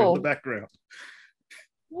Rider in the background.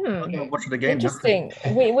 Watch it again. Interesting.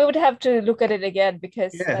 We would have to look at it again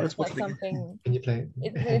because that's not something. Can you play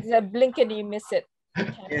it? It's a blink and you miss it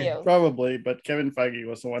cameo. Probably, but Kevin Feige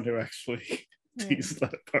was the one who actually teased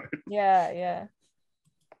that part. Yeah.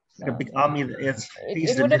 A big army.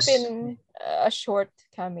 It would have been a short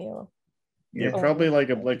cameo. Yeah, probably like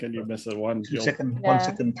a blink and you miss it. 1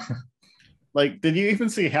 second. Like, did you even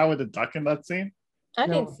see Howard the Duck in that scene? I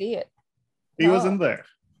didn't see it. He was in there.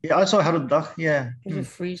 Yeah, I saw Howard the Duck. Yeah. It's a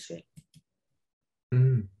freeze.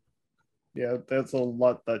 Yeah, there's a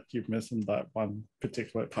lot that you miss in that one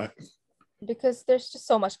particular part. Because there's just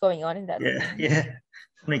so much going on in that. Yeah.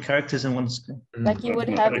 So many characters in one screen. Like, you would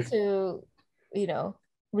have to,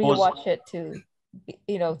 rewatch it to,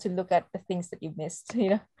 to look at the things that you missed,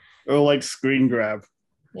 Or like screen grab.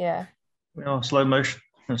 Yeah. Slow motion.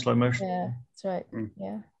 Yeah, that's right.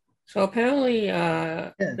 Yeah. So apparently,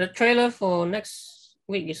 the trailer for next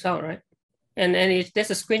week is out, right? And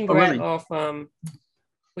there's a screen grab of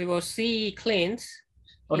we will see Clint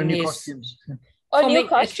in new costumes. New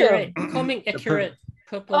costume. Comic accurate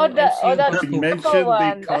purple. That you mentioned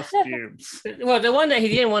the costumes. Well, the one that he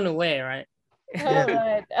didn't want to wear, right?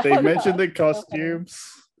 They mentioned the costumes.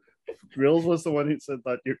 Grills was the one who said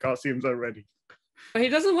that your costumes are ready. But he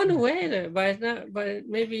doesn't want to wear it, but it's not. But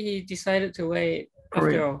maybe he decided to wear it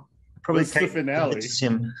after all. Probably it's the finale.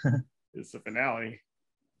 It's the finale.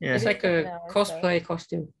 Yeah, it's like a cosplay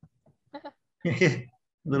costume. A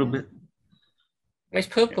little bit. It's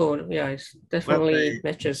purple. Yeah, it's definitely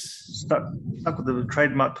matches. Stuck with the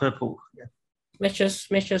trademark purple. Yeah. Matches.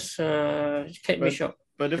 Kate Bishop.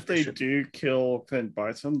 But if they do kill Clint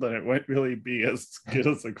Barton, then it won't really be as good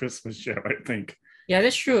as a Christmas show, I think. Yeah,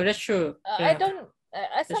 that's true. Yeah.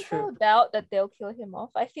 I somehow doubt that they'll kill him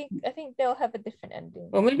off. I think they'll have a different ending.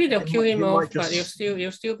 Or maybe they'll kill him off, but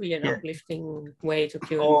it'll still be an uplifting way to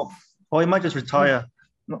kill him off. Or he might just retire.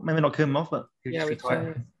 Maybe not kill him off, but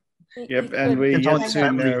retire. Yep, and we yet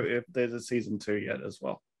to know if there's a season 2 yet as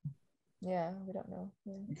well. Yeah, we don't know.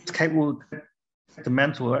 Yeah. Kate will take the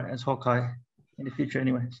mantle as Hawkeye in the future,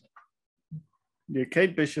 anyways. Yeah,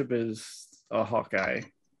 Kate Bishop is a Hawkeye,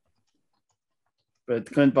 but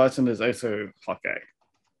Clint Barton is also Hawkeye.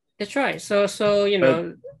 That's right. So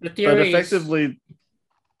the theory. But effectively,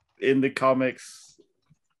 in the comics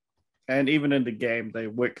and even in the game, they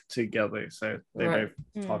work together, so they're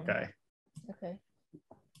both Hawkeye. Okay.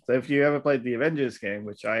 So if you ever played the Avengers game,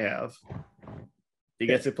 which I have, you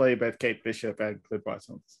get to play both Kate Bishop and Clint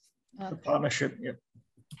Barton. The partnership, yeah.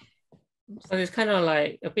 So it's kind of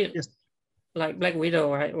like a bit like Black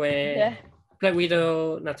Widow, right? Where Black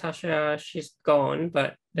Widow, Natasha, she's gone,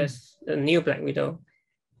 but there's a new Black Widow.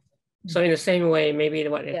 So in the same way, maybe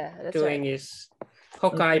what they're doing is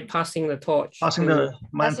Hawkeye passing the torch. Passing the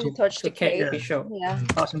mantle to Kate Bishop. Yeah.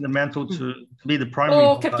 Passing the mantle to be the primary.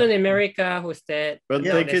 Oh, Captain America, who's dead. But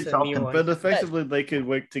they could, but effectively they could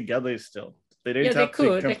work together still. They don't have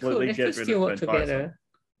to completely get rid of Ben together.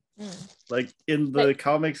 Like in the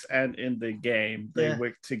comics and in the game, they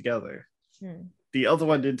work together. The other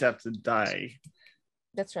one didn't have to die.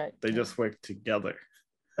 That's right. They just work together.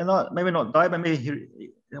 And maybe not die, but maybe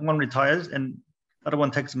one retires and the other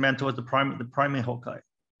one takes the mantle as the primary Hawkeye.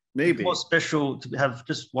 Maybe it's more special to have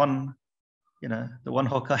just one, the one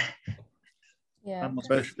Hawkeye. Yeah.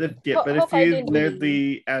 But if you know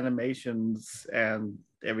the animations and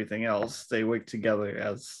everything else, they work together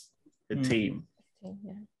as a team.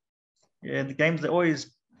 Yeah, the games, they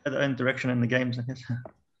always have their own direction in the games, I guess.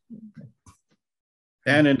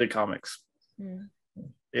 And in the comics. In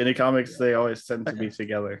the comics, they always tend to be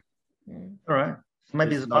together. All right.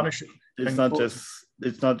 Maybe it's a partnership. It's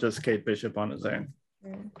not just Kate Bishop on his own.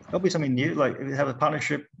 There'll be something new, like if you have a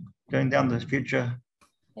partnership going down the future.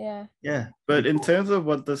 Yeah. But in terms of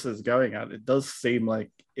what this is going at, it does seem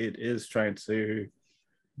like it is trying to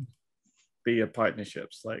be a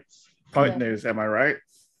partnerships, like partners. Am I right?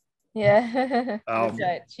 Yeah. That's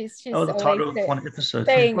right. She's the title of one episode.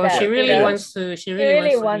 Well, she really wants to. She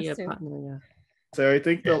really wants to be a partner. Yeah. So I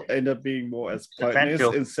think they'll end up being more as partners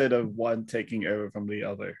instead of one taking over from the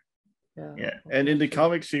other. Yeah. And in the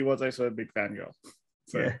comics, she was also a big fangirl.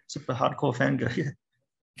 So, super hardcore fangirl. Yeah.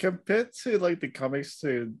 Compared to like the comics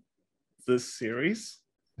to this series,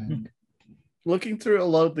 looking through a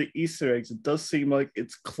lot of the Easter eggs, it does seem like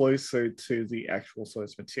it's closer to the actual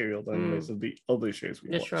source material than most of the other shows we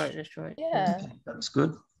watched. That's right. Yeah. That's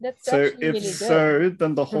good. That's so if really so,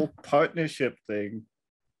 then the whole partnership thing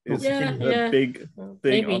is a big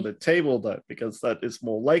thing on the table, though, because that is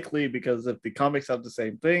more likely, because if the comics have the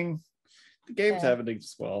same thing, the games have it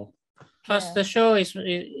as well. Plus, the show is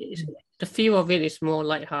the feel of it is more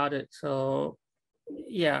lighthearted. So,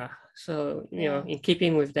 so in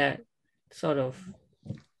keeping with that sort of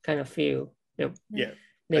kind of feel, I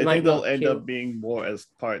think they'll end up being more as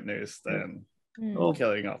partners than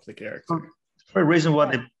killing off the character. For a reason why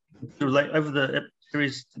they relate over the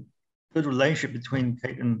series. Good relationship between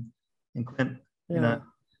Kate and Clint, and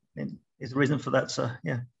is the reason for that. So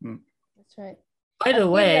that's right. By the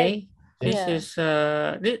way, this is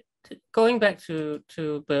going back to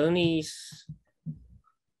Bernie's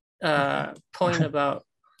point about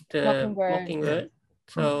the Mockingbird.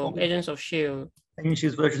 So Agents of S.H.I.E.L.D.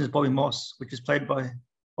 English's version is Bobby Moss, which is played by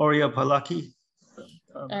Oriya Palaki.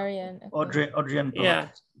 Adrienne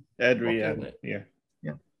Palaki. Adrienne.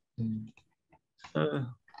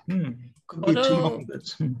 Could be two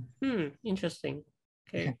Mockingbirds. Interesting.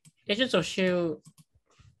 Okay. Agents of S.H.I.E.L.D.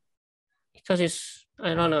 because it's,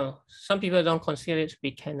 I don't know, some people don't consider it to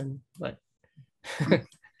be canon, but but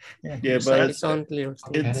it's on little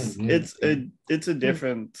thing. It's a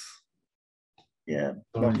different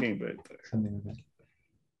Mockingbird.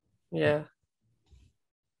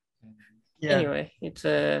 Anyway, it's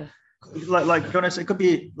a like Jonas, it could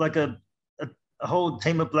be like a whole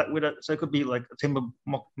team of Black Widow, so it could be like a team of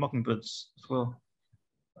Mockingbirds as well.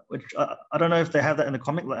 Which I don't know if they have that in the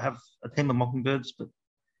comic, like have a team of Mockingbirds, but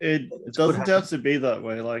it doesn't have to be that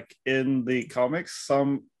way. Like in the comics,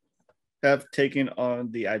 some have taken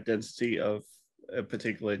on the identity of a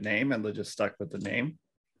particular name and they're just stuck with the name.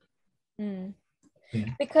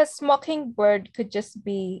 Because Mockingbird could just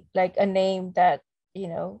be like a name that,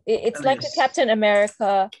 it's like a Captain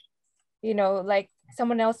America, like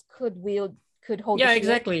someone else could hold. Yeah,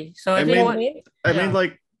 exactly. So I mean,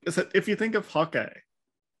 like if you think of Hawkeye.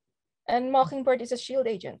 And Mockingbird is a S.H.I.E.L.D.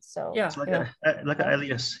 agent, so it's like an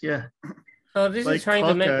alias, So this is trying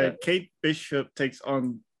Hawkeye, to make Kate Bishop takes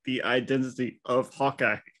on the identity of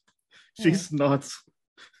Hawkeye. She's not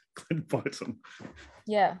Clint Barton.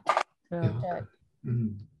 Yeah.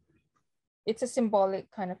 It's a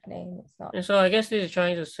symbolic kind of name. It's not. And so I guess this is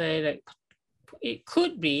trying to say that it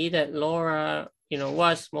could be that Laura,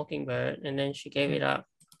 was Mockingbird, and then she gave it up.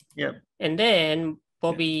 Yeah. And then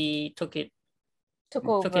Bobby took over.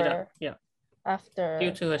 Took it up. Yeah. After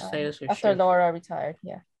due to a status with after Laura retired.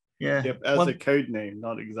 As a code name,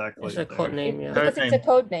 not exactly. It's a code name, because it's a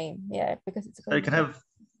code name. Because it's a code name. You can have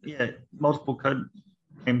multiple code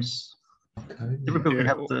names. Different people can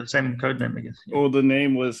have the same code name, I guess. Or the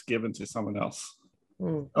name was given to someone else.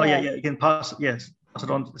 You can pass it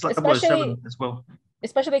on. It's like 007 as well.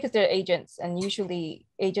 especially because they're agents, and usually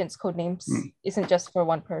agents' code names isn't just for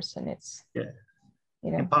one person. It's can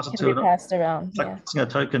be passed around. It's like a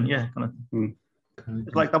token, kind of.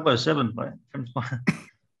 It's like 007, right?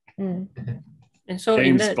 And so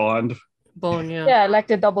James Bond, like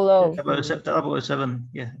the 00. 007,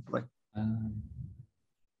 like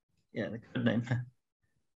the code name.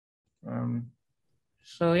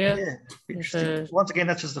 So once again,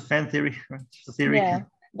 that's just a fan theory. Right? Just a theory. Yeah,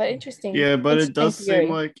 but interesting. Yeah, but it does seem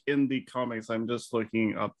like in the comics, I'm just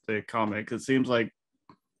looking up the comic. It seems like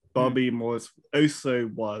Bobby Morse also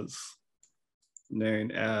was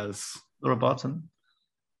known as Laura Barton.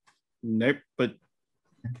 Nope, but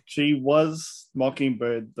she was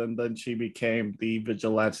Mockingbird, and then she became the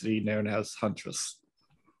vigilante known as Huntress.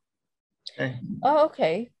 Okay. Oh,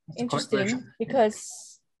 okay. Interesting,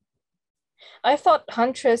 because I thought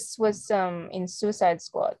Huntress was in Suicide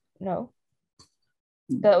Squad. No,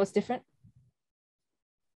 that was different.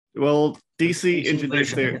 Well, DC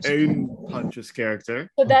introduced their own Huntress character.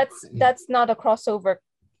 So that's not a crossover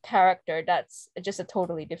character. That's just a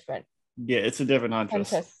totally different. Yeah, it's a different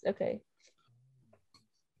Huntress. Okay.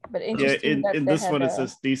 But interesting. In this one, it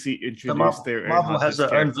says DC introduced their own Marvel has their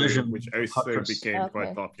own character, version, which also became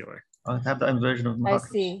quite popular. I have their own version of Huntress. I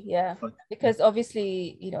see, yeah. Because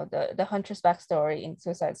obviously, the Huntress backstory in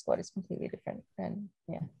Suicide Squad is completely different. And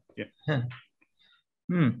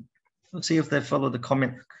Let's see if they follow the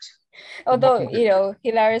comic. Although,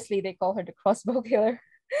 hilariously, they call her the crossbow killer.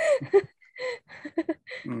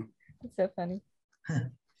 It's so funny.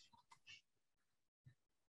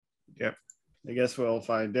 Yep. I guess we'll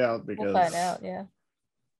find out because we'll find out, yeah.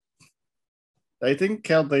 I think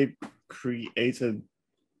how they created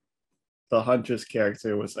the Huntress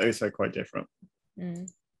character was also quite different.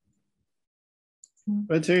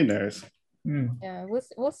 But who knows? Yeah,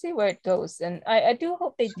 we'll see where it goes. And I do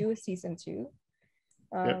hope they do season 2.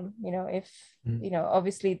 If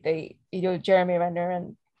obviously they Jeremy Renner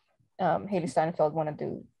and Haley Steinfeld want to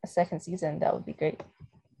do a second season, that would be great.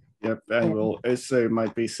 Yep, and we'll also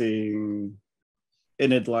might be seeing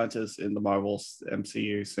in Atlantis in the Marvel's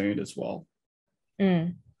MCU soon as well.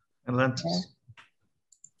 Atlantis.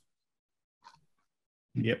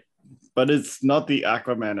 Yep, but it's not the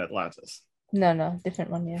Aquaman Atlantis. No,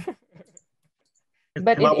 different one, yeah.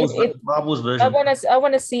 But Marvel's version. I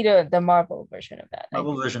want to see the Marvel version of that.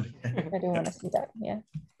 Marvel version. I do want to see that. Yeah.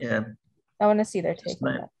 Yeah. I want to see their take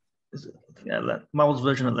on that. Marvel's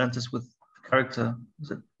version of Atlantis with character.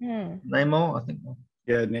 Is it Namor? I think.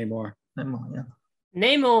 Yeah, Namor. Namor. Yeah.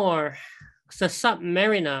 Namor, the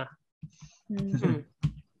Submariner.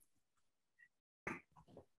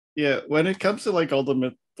 Yeah, when it comes to like all the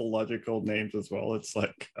mythological names as well, it's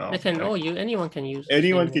like anyone can use it.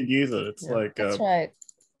 Anyone can use it. It's like that's right.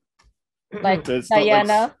 Like it's Diana,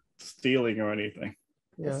 not like stealing or anything.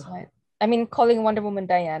 That's right. I mean, calling Wonder Woman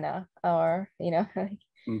Diana, or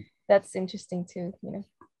that's interesting too.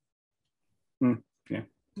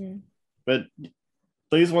 But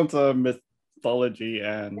these ones are mythology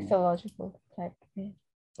and mythological type. Yeah.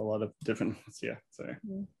 A lot of different ones, yeah. So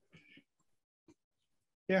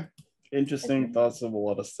interesting thoughts of a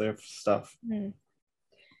lot of stuff.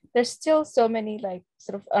 There's still so many like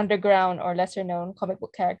sort of underground or lesser known comic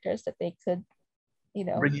book characters that they could,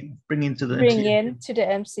 bring into the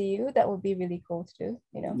MCU. That would be really cool to do.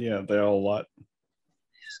 Yeah, they're all a lot.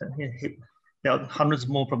 So, hundreds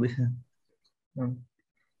more probably.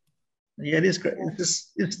 It is great.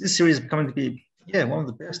 This series is becoming to be one of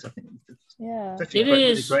the best, I think. It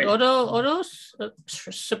is. Although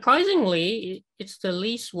surprisingly, it's the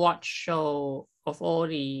least watched show of all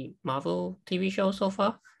the Marvel TV shows so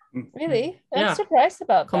far. Really? I'm surprised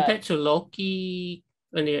about that. Compared to Loki,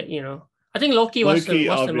 and I think Loki was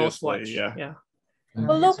the most watched. Yeah.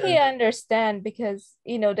 Well, Loki, I understand because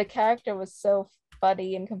the character was so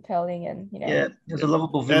funny and compelling, and it's a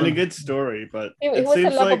lovable villain and a good story, but it was a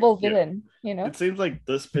lovable villain. It seems like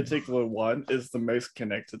this particular one is the most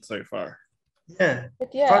connected so far. Yeah,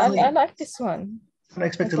 but I like this one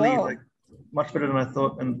unexpectedly, like much better than I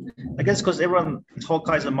thought, and I guess because everyone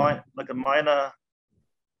Hawkeye's a minor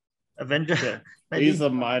Avenger. Yeah. He's a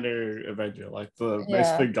minor Avenger, like the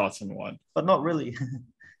most forgotten one, but not really.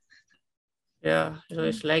 So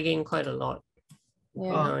it's lagging quite a lot.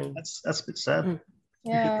 Yeah, that's a bit sad.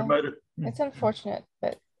 Yeah, promote it. It's unfortunate,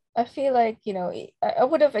 but I feel like I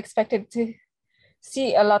would have expected to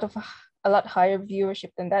see a lot higher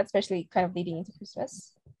viewership than that, especially kind of leading into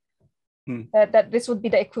Christmas. That this would be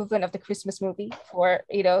the equivalent of the Christmas movie for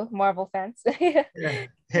Marvel fans.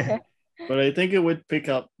 Yeah. But I think it would pick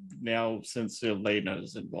up now since Elena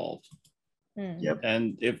is involved. Yep.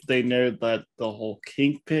 And if they know that the whole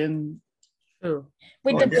Kingpin True.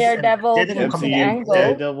 With the Daredevil angle.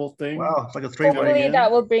 Daredevil thing. Wow, it's like a three-way. Hopefully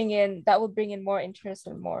that will bring in more interest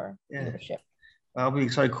and more viewership. That'll be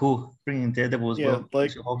so cool, bringing Daredevil as well.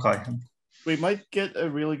 Like Hawkeye. We might get a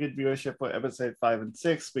really good viewership for episode 5 and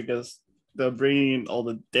 6 because they're bringing in all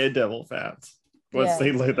the Daredevil fans once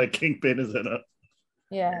they learn that Kingpin is in it.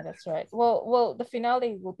 Yeah, that's right. Well, the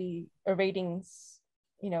finale will be a ratings,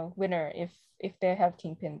 winner if they have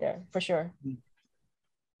Kingpin there for sure.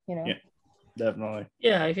 Yeah, definitely.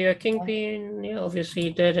 Yeah, if you're a Kingpin, obviously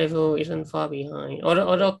Daredevil isn't far behind.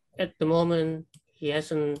 Although at the moment he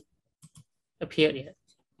hasn't appeared yet,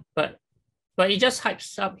 but it just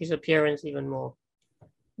hypes up his appearance even more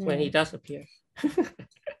when he does appear.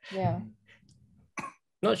 Yeah.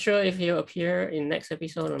 Not sure if he'll appear in next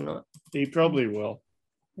episode or not. He probably will.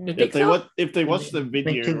 If they watch the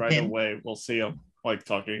video right away, we'll see him like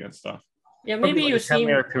talking and stuff. Yeah, maybe you see.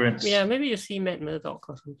 Yeah, maybe you see Matt Murdock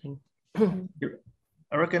or something.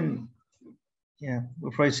 I reckon. Yeah,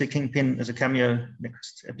 we'll probably see Kingpin as a cameo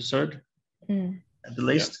next episode, at the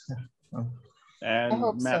least. Yeah.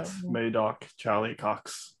 And Matt Murdock, Charlie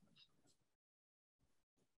Cox.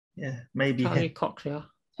 Yeah, maybe Charlie Cox. Yeah,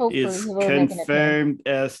 is confirmed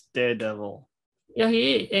as Daredevil. Yeah,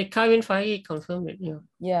 he is. Kevin Feige confirmed it.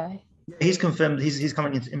 Yeah. He's confirmed. He's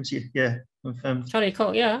coming into MCU. Yeah, confirmed. Charlie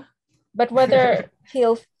Cox. Yeah. But whether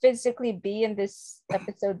he'll physically be in this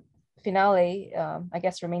episode finale, I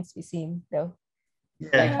guess remains to be seen, though.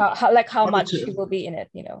 Yeah. How much he will be in it,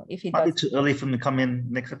 if he does. Might be too early for him to come in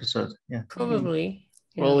next episode. Yeah. Probably.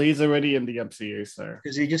 Yeah. Well, he's already in the MCU, so.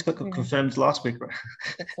 Because he just got confirmed last week, right?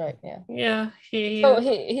 That's right. Yeah. Yeah. So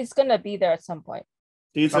he's gonna be there at some point.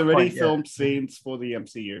 He's already filmed scenes for the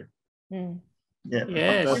MCU. Yeah.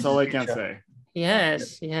 Yes. That's all I can say.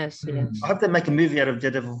 Yes. I hope they make a movie out of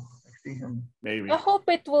Daredevil. Maybe. I hope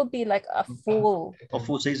it will be like a full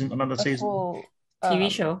season, another season. Full, TV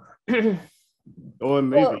show. Or a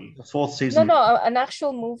movie. The 4th season. No, an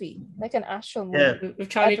actual movie. Like an actual movie. Yeah. With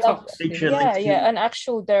Charlie Cox. An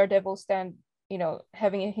actual Daredevil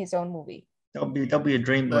having his own movie. That'll be a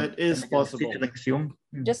dream. That is possible. Film.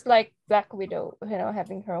 Just like Black Widow,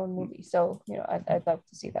 having her own movie. So, I'd love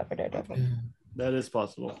to see that for Daredevil. That is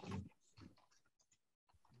possible.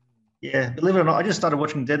 Yeah, believe it or not, I just started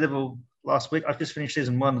watching Daredevil last week. I've just finished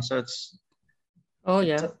season 1, so it's. Oh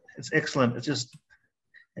yeah. It's excellent. It's just.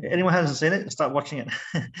 If anyone hasn't seen it, start watching it.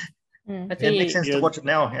 I think it makes sense to watch it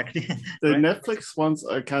now, actually. The Netflix ones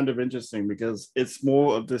are kind of interesting because it's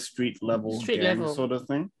more of the street level sort of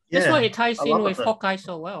thing. That's why it ties in with Hawkeye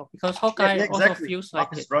so well, because Hawkeye also feels like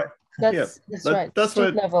it. Right. That's right. That's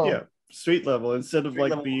street level. Yeah, street level instead of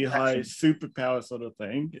like the high superpower sort of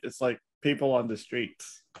thing. It's like people on the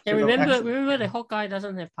streets. And remember that Hawkeye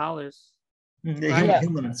doesn't have powers.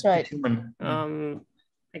 Human. That's right. Human.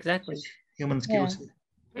 Exactly. Human skills.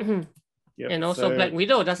 Yeah. And also Black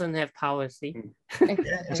Widow doesn't have powers, see?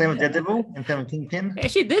 Same with Daredevil and same with Kingpin.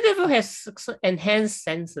 Actually, Daredevil has enhanced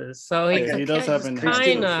senses, so he does have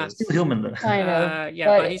enhanced. Still human though.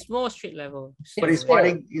 But he's more street level. But he's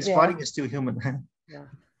fighting is still human.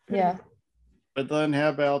 Yeah. But then how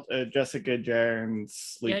about Jessica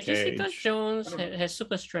Jones, Luke Cage? Jessica Jones has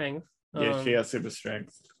super strength. Yeah, she has super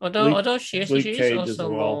strength. Although she is also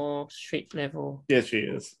more street level. Yes, she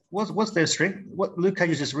is. What's their strength? What Luke Cage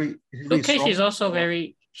is just really Luke Cage strong. is also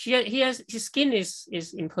very. His skin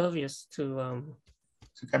is impervious to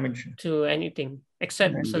damage to anything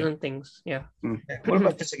except certain things. Yeah. What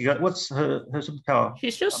about Jessica? What's her superpower?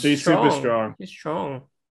 She's super strong. She's strong.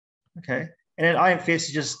 Okay, and then Iron Fist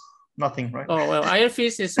is just nothing, right? Oh well, Iron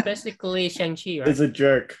Fist is basically Shang-Chi, right? It's a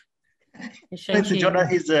jerk.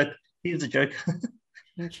 He's a joke.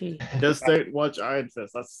 Just don't watch Iron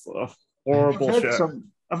Fist. That's a horrible show.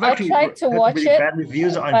 I tried to watch really it, bad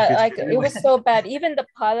reviews of Iron but Fist. it was so bad. Even the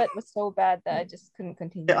pilot was so bad that I just couldn't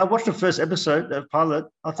continue. Yeah, I watched the first episode, the pilot.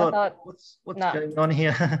 I thought what's going on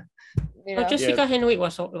here? Jessica Henwick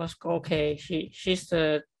was okay. She's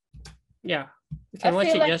the we can watch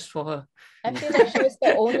it just for her. I feel like she was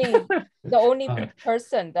the only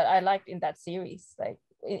person that I liked in that series, like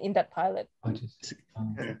in that pilot.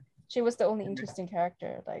 She was the only interesting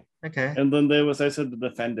character. Like and then there was also the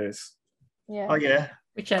Defenders. Yeah. Oh yeah.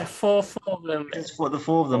 Which had four of them. It's for the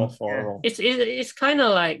four of them. It's kind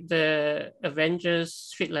of like the Avengers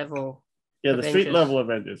street level. Yeah, the street level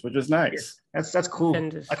Avengers, which is nice. Yeah, that's cool.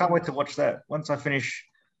 Avengers. I can't wait to watch that once I finish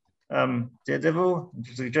Daredevil,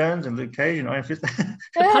 Jessica Jones, and Luke Cage and Iron Fist.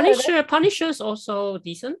 The Punisher's also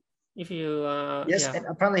decent. If you and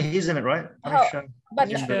apparently he's in it, right? But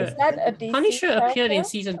is that a DC Punisher appeared in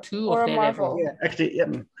season 2 of Daredevil. Yeah, actually,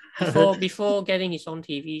 before getting his own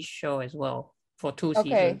TV show as well for 2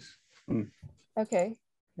 seasons. Okay.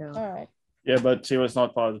 Yeah. All right. Yeah, but she was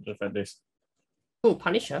not part of the Defenders. Oh,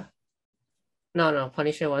 Punisher. No,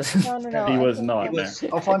 Punisher wasn't. No. He was not. He was,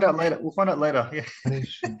 I'll find out later. We'll find out later. Yeah.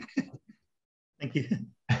 Punisher. Thank you.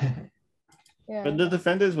 Yeah. But the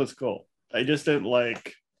Defenders was cool. I just didn't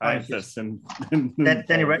like Iron Fist and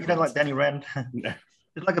Danny Rand. You don't like Danny Rand? No.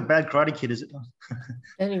 It's like a bad Karate Kid, is it?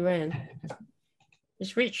 Danny Rand.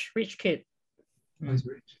 It's rich kid. Oh, he's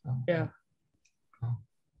rich. Oh. Yeah. Oh.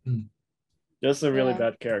 Mm. Just a really Yeah.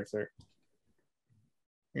 bad character.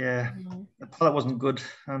 Yeah. Mm. The pilot wasn't good.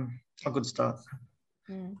 Not a good start.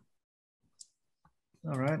 Mm.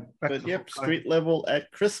 All right. But yep, street level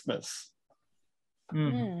at Christmas.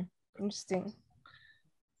 Interesting.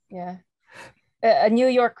 Yeah. A New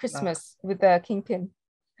York Christmas with the Kingpin.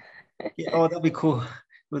 Yeah, oh, that'd be cool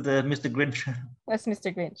with Mr. Grinch. That's Mr.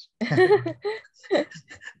 Grinch.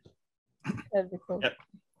 That'd be cool. Yep.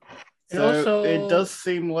 And So also- it does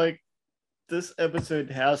seem like this episode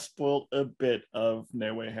has spoiled a bit of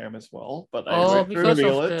No Way Home as well, but I won't because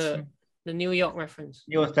reveal of it. the New York reference.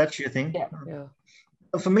 Your statue thing. Yeah. Yeah.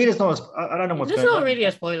 For me, it's not. I don't know what's It's going not on. really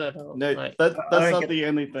a spoiler though. No, Like, that's don't not get- the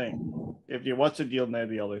only thing. If you watch it, you'll know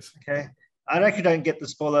the others. Okay. I actually don't get the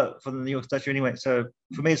spoiler for the New York statue anyway. So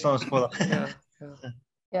for me, it's not a spoiler. yeah.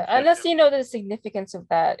 Yeah. Unless you know the significance of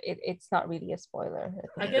that, it's not really a spoiler.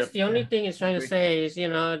 I guess the only thing it's trying to say is,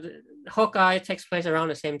 Hawkeye takes place around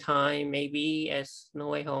the same time, maybe as No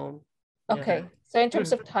Way Home. Okay. So in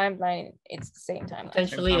terms of timeline, it's the same timeline.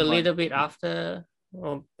 Potentially a little bit after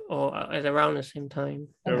or at around the same time.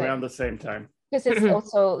 Okay. Around the same time. Because it's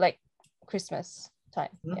also like Christmas time.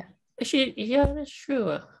 Yeah. Actually, yeah, that's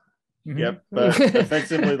true. Yep, but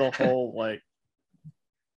effectively the whole like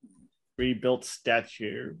rebuilt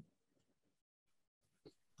statue.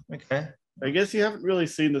 Okay. I guess you haven't really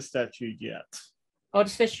seen the statue yet. Oh, the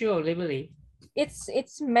Statue of Liberty.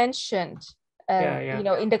 It's mentioned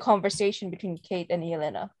in the conversation between Kate and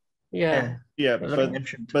Yelena. Yeah. Yeah, As I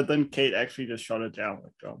mentioned. but then Kate actually just shut it down.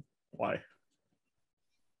 Like, oh, why?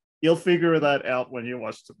 You'll figure that out when you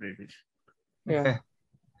watch the movie. Yeah. Okay.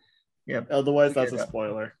 Yeah. Otherwise, that's a Yeah.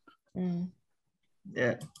 spoiler.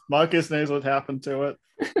 Yeah. Marcus knows what happened to it.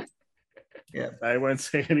 Yeah. I won't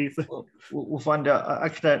say anything. We'll find out. I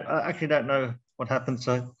actually don't know what happened.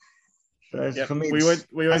 So Yep, for me, we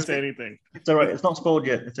won't say anything. It's all right. It's not spoiled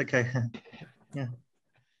yet. It's okay. Yeah.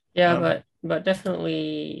 Yeah, but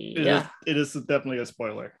definitely, It is definitely a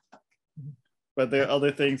spoiler. But there are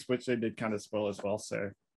other things which they did kind of spoil as well.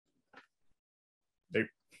 So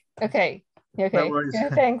Okay. No worries. Yeah,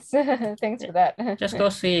 thanks. Thanks for that. just go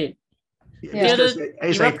see it. Yeah. Just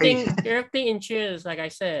ASAP. Erupting in cheers, like I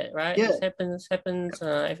said, right? Yeah. It happens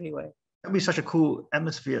everywhere. That'd be such a cool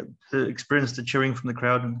atmosphere to experience the cheering from the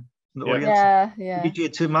crowd and the audience. Yeah. Did you cheer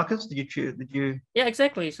too, Marcus? Did you cheer? Did you? Yeah,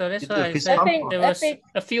 exactly. So that's You do a why I fist said bump? there was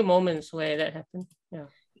a few moments where that happened. Yeah.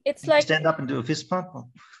 It's Did you like stand up and do a fist pump?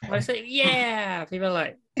 I say, yeah. People are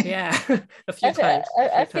like, yeah, a few I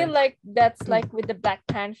times. feel like that's like with the Black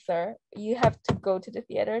Panther. You have to go to the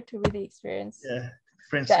theater to really experience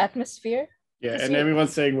Friends. the atmosphere. yeah, Because and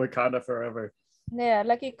everyone's saying Wakanda forever. Yeah,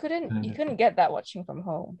 like you couldn't get that watching from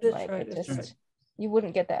home. That's Like right, it that's just right. you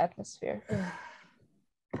wouldn't get the atmosphere.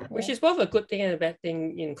 Which is both a good thing and a bad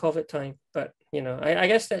thing in COVID time. But I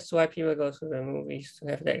guess that's why people go to the movies to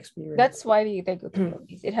have that experience. That's why they go to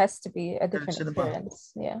movies. It has to be a different cinema.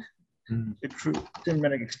 experience. Yeah. A true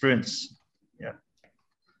cinematic experience.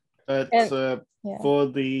 But And- yeah. for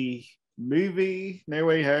the movie No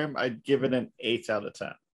Way Home, I'd give it an 8 out of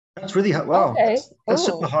 10. That's really high. Wow. Okay. That's Ooh,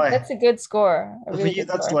 super high. That's a good score. A For really you, good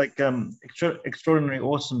that's score. like extraordinary,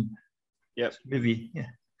 awesome. Yep. Movie. Yeah.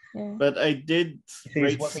 Yeah. But I did think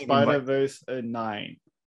it's rate one thing you might- Spider-Verse a 9.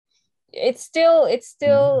 It's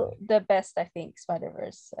still the best, I think.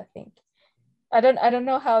 Spider-Verse, I think. I don't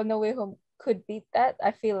know how No Way Home could beat that.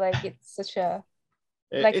 I feel like it's such a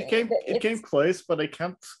like It came close, but I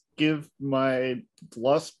can't give my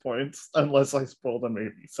lost points unless I spoil the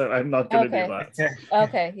movie. So I'm not going to Okay. do that. Yeah.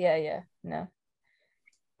 okay. Yeah. No.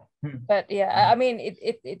 Hmm. But yeah, I mean,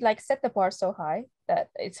 it like set the bar so high that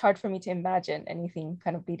it's hard for me to imagine anything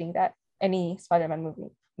kind of beating that. Any Spider-Man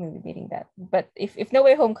movie beating that. But if No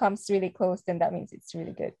Way Home comes really close, then that means it's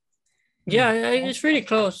really good. Yeah, it's really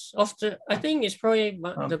close. I think it's probably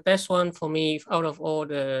the best one for me out of all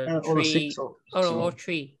the All the three. six or Out of all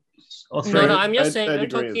three. or three. No, I'm just saying. I'd I'm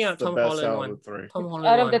agree, talking it's about the Tom best Holland out of one. the three. Tom Holland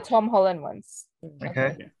Out of one. the Tom Holland ones.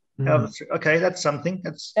 Okay. Yeah. Okay, that's something.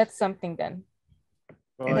 That's something then.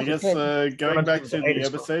 Well, I guess Good. going back to the Eight is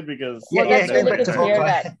episode, because Yeah, Well, that's going really back good to to hear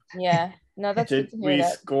Hawkeye. that. Yeah. No, that's did good to hear we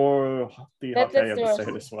that. score the Hawkeye Let's do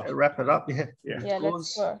episode as well? Wrap it up. Yeah. Yeah. Yeah,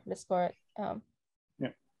 let's score it. Yeah.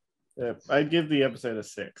 Yeah, I'd give the episode a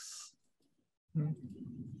 6.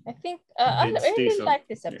 I think I really decent. like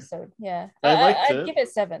this episode. Yeah, I'd give it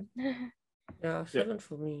 7. Yeah, 7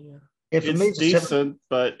 for me. Yeah. Yeah, for me, it's decent,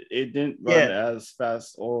 but it didn't run as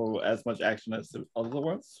fast or as much action as the other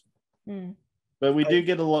ones. But we do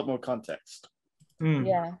get a lot more context.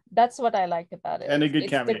 Yeah, that's what I like about it. And a good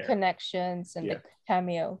it's cameo. The connections and the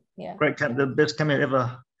cameo. Yeah. Great the best cameo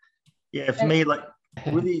ever. Yeah, for me, like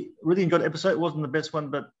really enjoyed the episode. It wasn't the best one,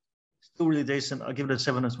 but still really decent. I'll give it a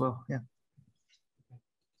 7 as well. Yeah.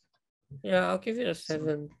 Yeah, I'll give it a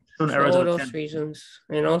 7 for all those reasons,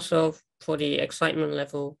 and also for the excitement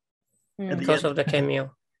level because of the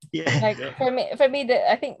cameo. Yeah. Like for me,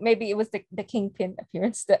 I think maybe it was the Kingpin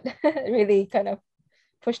appearance that really kind of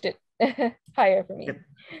pushed it higher for me. Yep.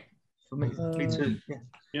 For me too. Yeah.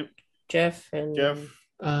 Yep. Jeff and Jeff.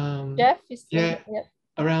 Jeff is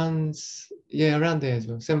around there as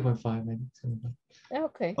well. 7.5 maybe. 7.5.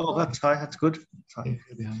 Okay. Oh, that's high. That's good. Yeah,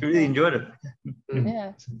 really enjoyed it.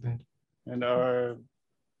 Yeah. And our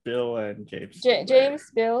Bill and James.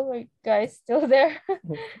 James, Bill, are you guys still there?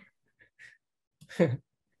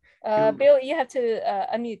 Bill, you have to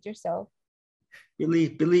unmute yourself. Billy.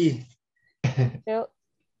 Bill.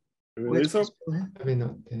 Maybe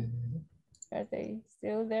not there. Are they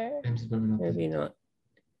still there? Maybe not.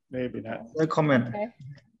 No comment. Okay.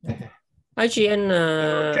 IGN.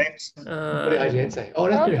 James. What did IGN say? Oh,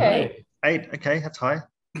 that's pretty high. 8. Okay, that's high.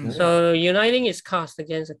 So uniting its cast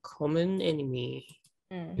against a common enemy.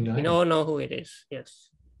 We all know who it is. Yes.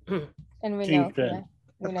 And we Kingpin. know.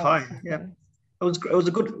 That's high. Yeah. It was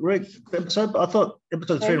a good episode, but I thought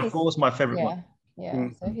episode 3 and 4 was my favorite one. Yeah.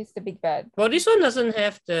 So he's the big bad. Well, this one doesn't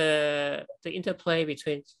have the interplay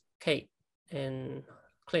between Kate and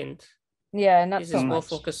Clint. Yeah, not this so is much. more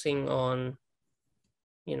focusing on,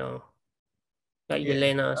 like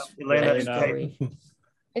Yelena's story.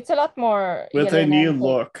 It's a lot more with a new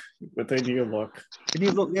look. The new look,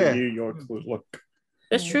 the New York look.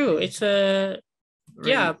 That's true. It's a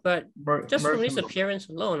but just from this appearance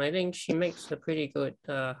alone, I think she makes a pretty good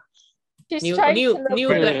new Black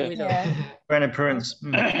Widow. Brand appearance.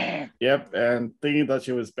 Yep, and thinking that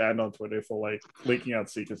she was banned on Twitter for like leaking out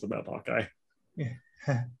secrets about Hawkeye.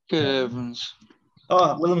 Good heavens.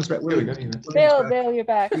 Oh, Willem's back. Bill, you're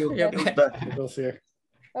back. Bill's here.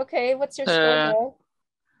 Okay, what's your score, Bill?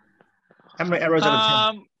 How many arrows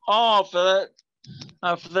out of 10?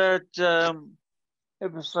 For that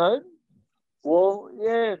episode, well,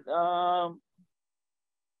 yeah,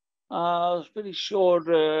 I was pretty short.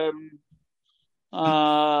 It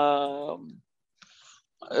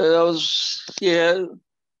was,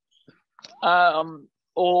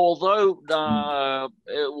 although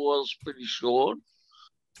it was pretty short,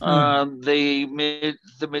 the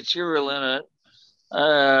material in it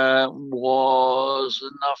was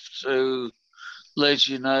enough to let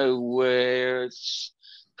you know where it's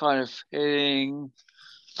kind of heading.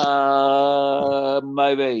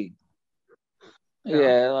 Maybe.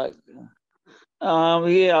 I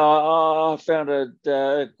found it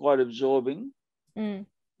quite absorbing. I'm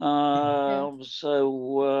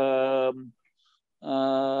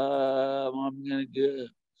gonna go.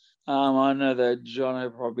 I know that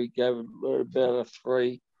Jono probably gave it about a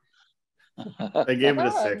 3. I gave it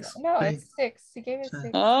a 6. No, it's 6. He gave it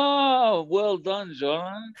 6. Oh, well done,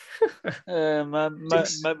 Jono.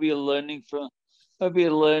 Maybe you're learning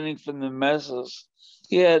from the masses.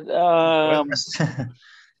 I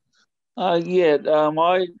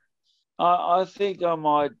think I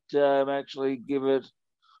might actually give it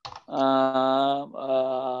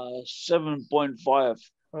 7.5.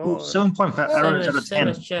 Oh, 7.5 arrows out of 10.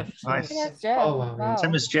 Nice. Nice. Oh, wow.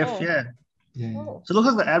 Same as Jeff, Yeah. So it looks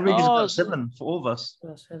like the average is about 7 for all of us.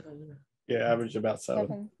 Yeah, average about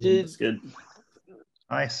 7. That's good.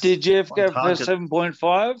 Nice. Did Jeff go for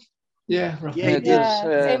 7.5? Yeah, roughly.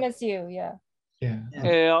 Same as you.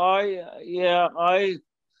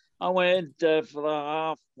 I went for the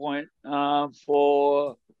half point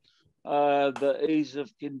for the ease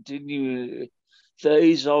of continuity,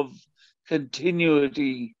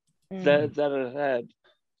 that it had.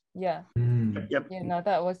 Yeah. Yep. Yeah, no,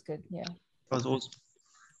 that was good. Yeah. That was awesome.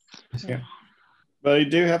 Yeah. But I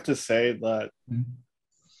do have to say that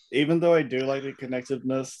even though I do like the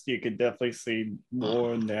connectedness, you could definitely see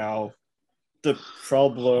more now the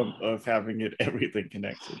problem of having everything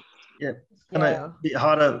connected. Yeah. Kind of be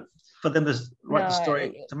harder for them to write the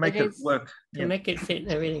story to make it work. To make it fit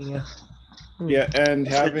everything, Yeah, and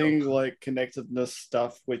having like connectedness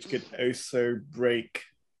stuff which could also break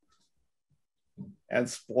and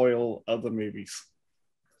spoil other movies.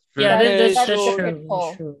 Yeah, that's the true.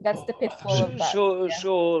 pitfall. That's the pitfall of that.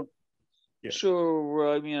 Sure.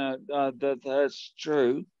 sure, that's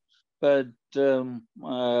true, but those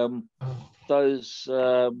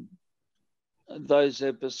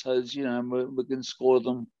episodes, we can score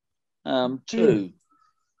them too.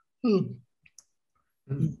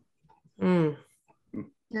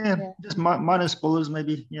 Yeah, just minor spoilers,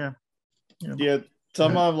 maybe. Yeah.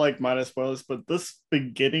 Some are like minor spoilers, but this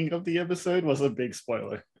beginning of the episode was a big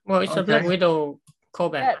spoiler. Well, it's a Black Widow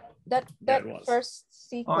callback. That first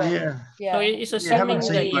sequence. Oh yeah. So it's assuming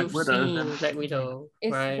that you've seen Black Widow.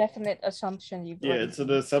 It's right? Definite assumption you've. It's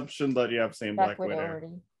an assumption that you have seen Black Widow.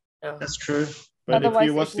 Already. Yeah. That's true. But Otherwise, if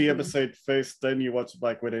you watch the episode first, then you watch the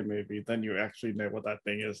Black Widow movie, then you actually know what that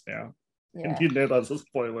thing is now. And you know that's a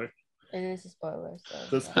spoiler. It is a spoiler.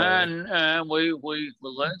 And we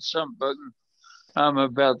learned something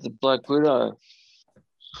about the Black Widow.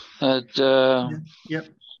 That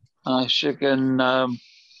she can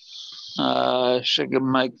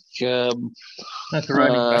make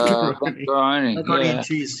macaroni and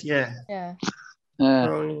cheese. Yeah.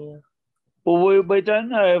 Well, we don't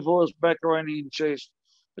know if it was macaroni and cheese,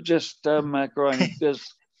 but just macaroni, because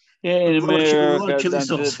in America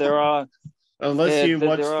there are. Unless you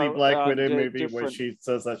watch the Black Widow movie where she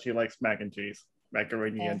says that she likes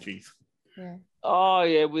macaroni and cheese. Yeah. Oh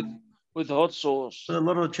yeah, with hot sauce. So a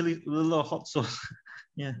lot of chili, a little hot sauce.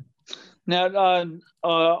 Yeah. Now,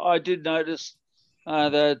 I did notice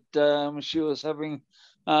that she was having,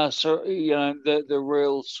 the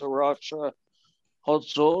real sriracha hot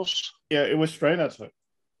sauce. Yeah, it was thrown at her.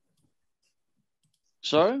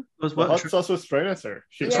 Sorry? The hot sauce was thrown at her.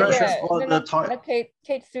 Kate threw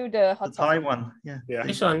the hot sauce. Thai one. Yeah.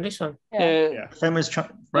 This one. Yeah. Famous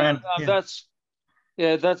brand. That's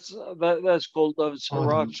called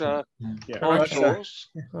sriracha hot sauce.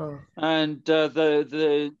 And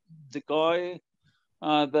the guy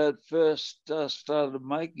that first started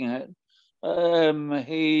making it,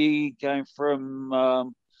 he came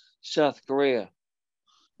from South Korea.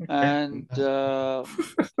 And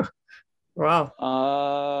wow.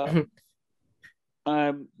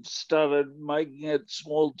 I started making it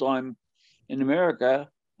small time in America,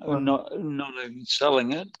 not even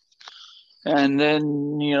selling it. And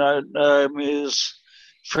then, his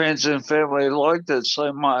friends and family liked it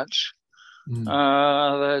so much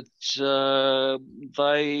that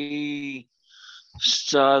they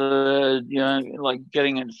started,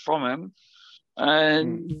 getting it from him.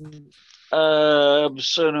 And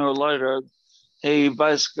sooner or later, he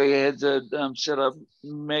basically had to set up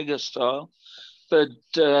mega style. But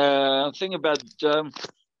the thing about the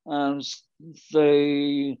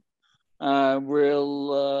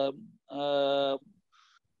real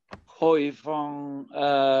Hoi Fong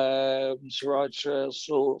sriracha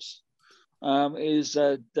sauce is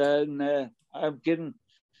that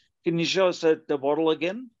can you show us the bottle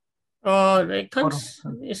again? It can't.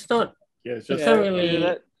 It's not. Yeah, it's just, you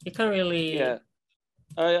can't really. Yeah.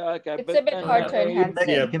 Okay, it's a bit hard to enhance.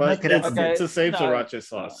 It's the same sriracha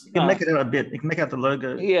sauce. You can make it out a bit. You can make out the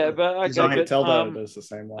logo. Yeah, but you can tell that it's the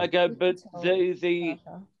same one. Okay, but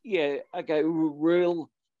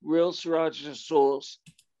real sriracha sauce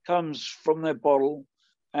comes from that bottle,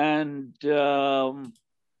 and the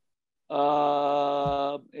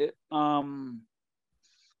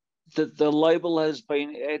label has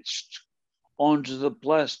been etched onto the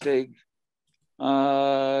plastic,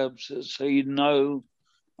 so you know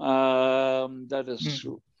that is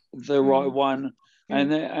the right one,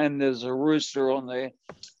 and there's a rooster on there,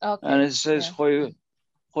 and it says Hoi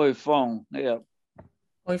Fong,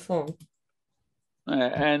 Hoi Fong,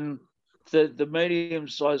 and the medium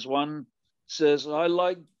sized one says, "I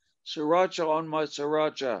like sriracha on my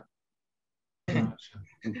sriracha."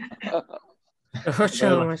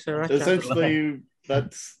 Essentially,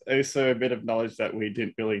 that's also a bit of knowledge that we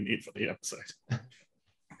didn't really need for the episode.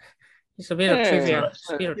 It's a bit of trivia.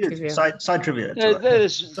 Side trivia.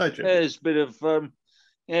 There's a bit of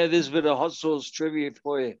there's a bit of hot sauce trivia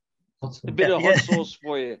for you. A bit of hot sauce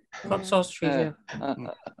for you. Hot sauce trivia.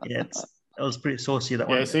 That was pretty saucy. That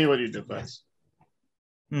one. Yeah, see what you did there.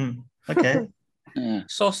 Okay.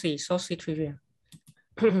 Saucy trivia.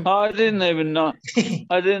 I didn't even know.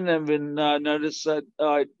 I didn't even notice that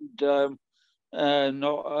I'd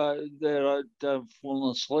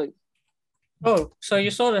fallen asleep. Oh, so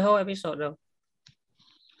you saw the whole episode though?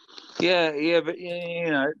 Yeah, but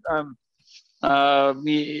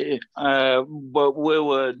but we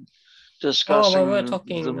were discussing we were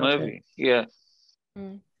talking the movie. Yeah.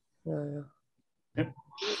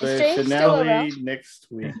 The finale next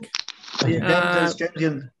week. James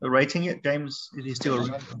rating it? James, is he still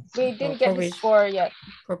around? We didn't get the score yet.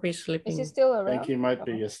 Probably sleeping. Is he still around? I think he might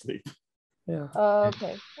be asleep. Yeah. Oh,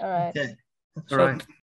 okay. All right. Okay. All right.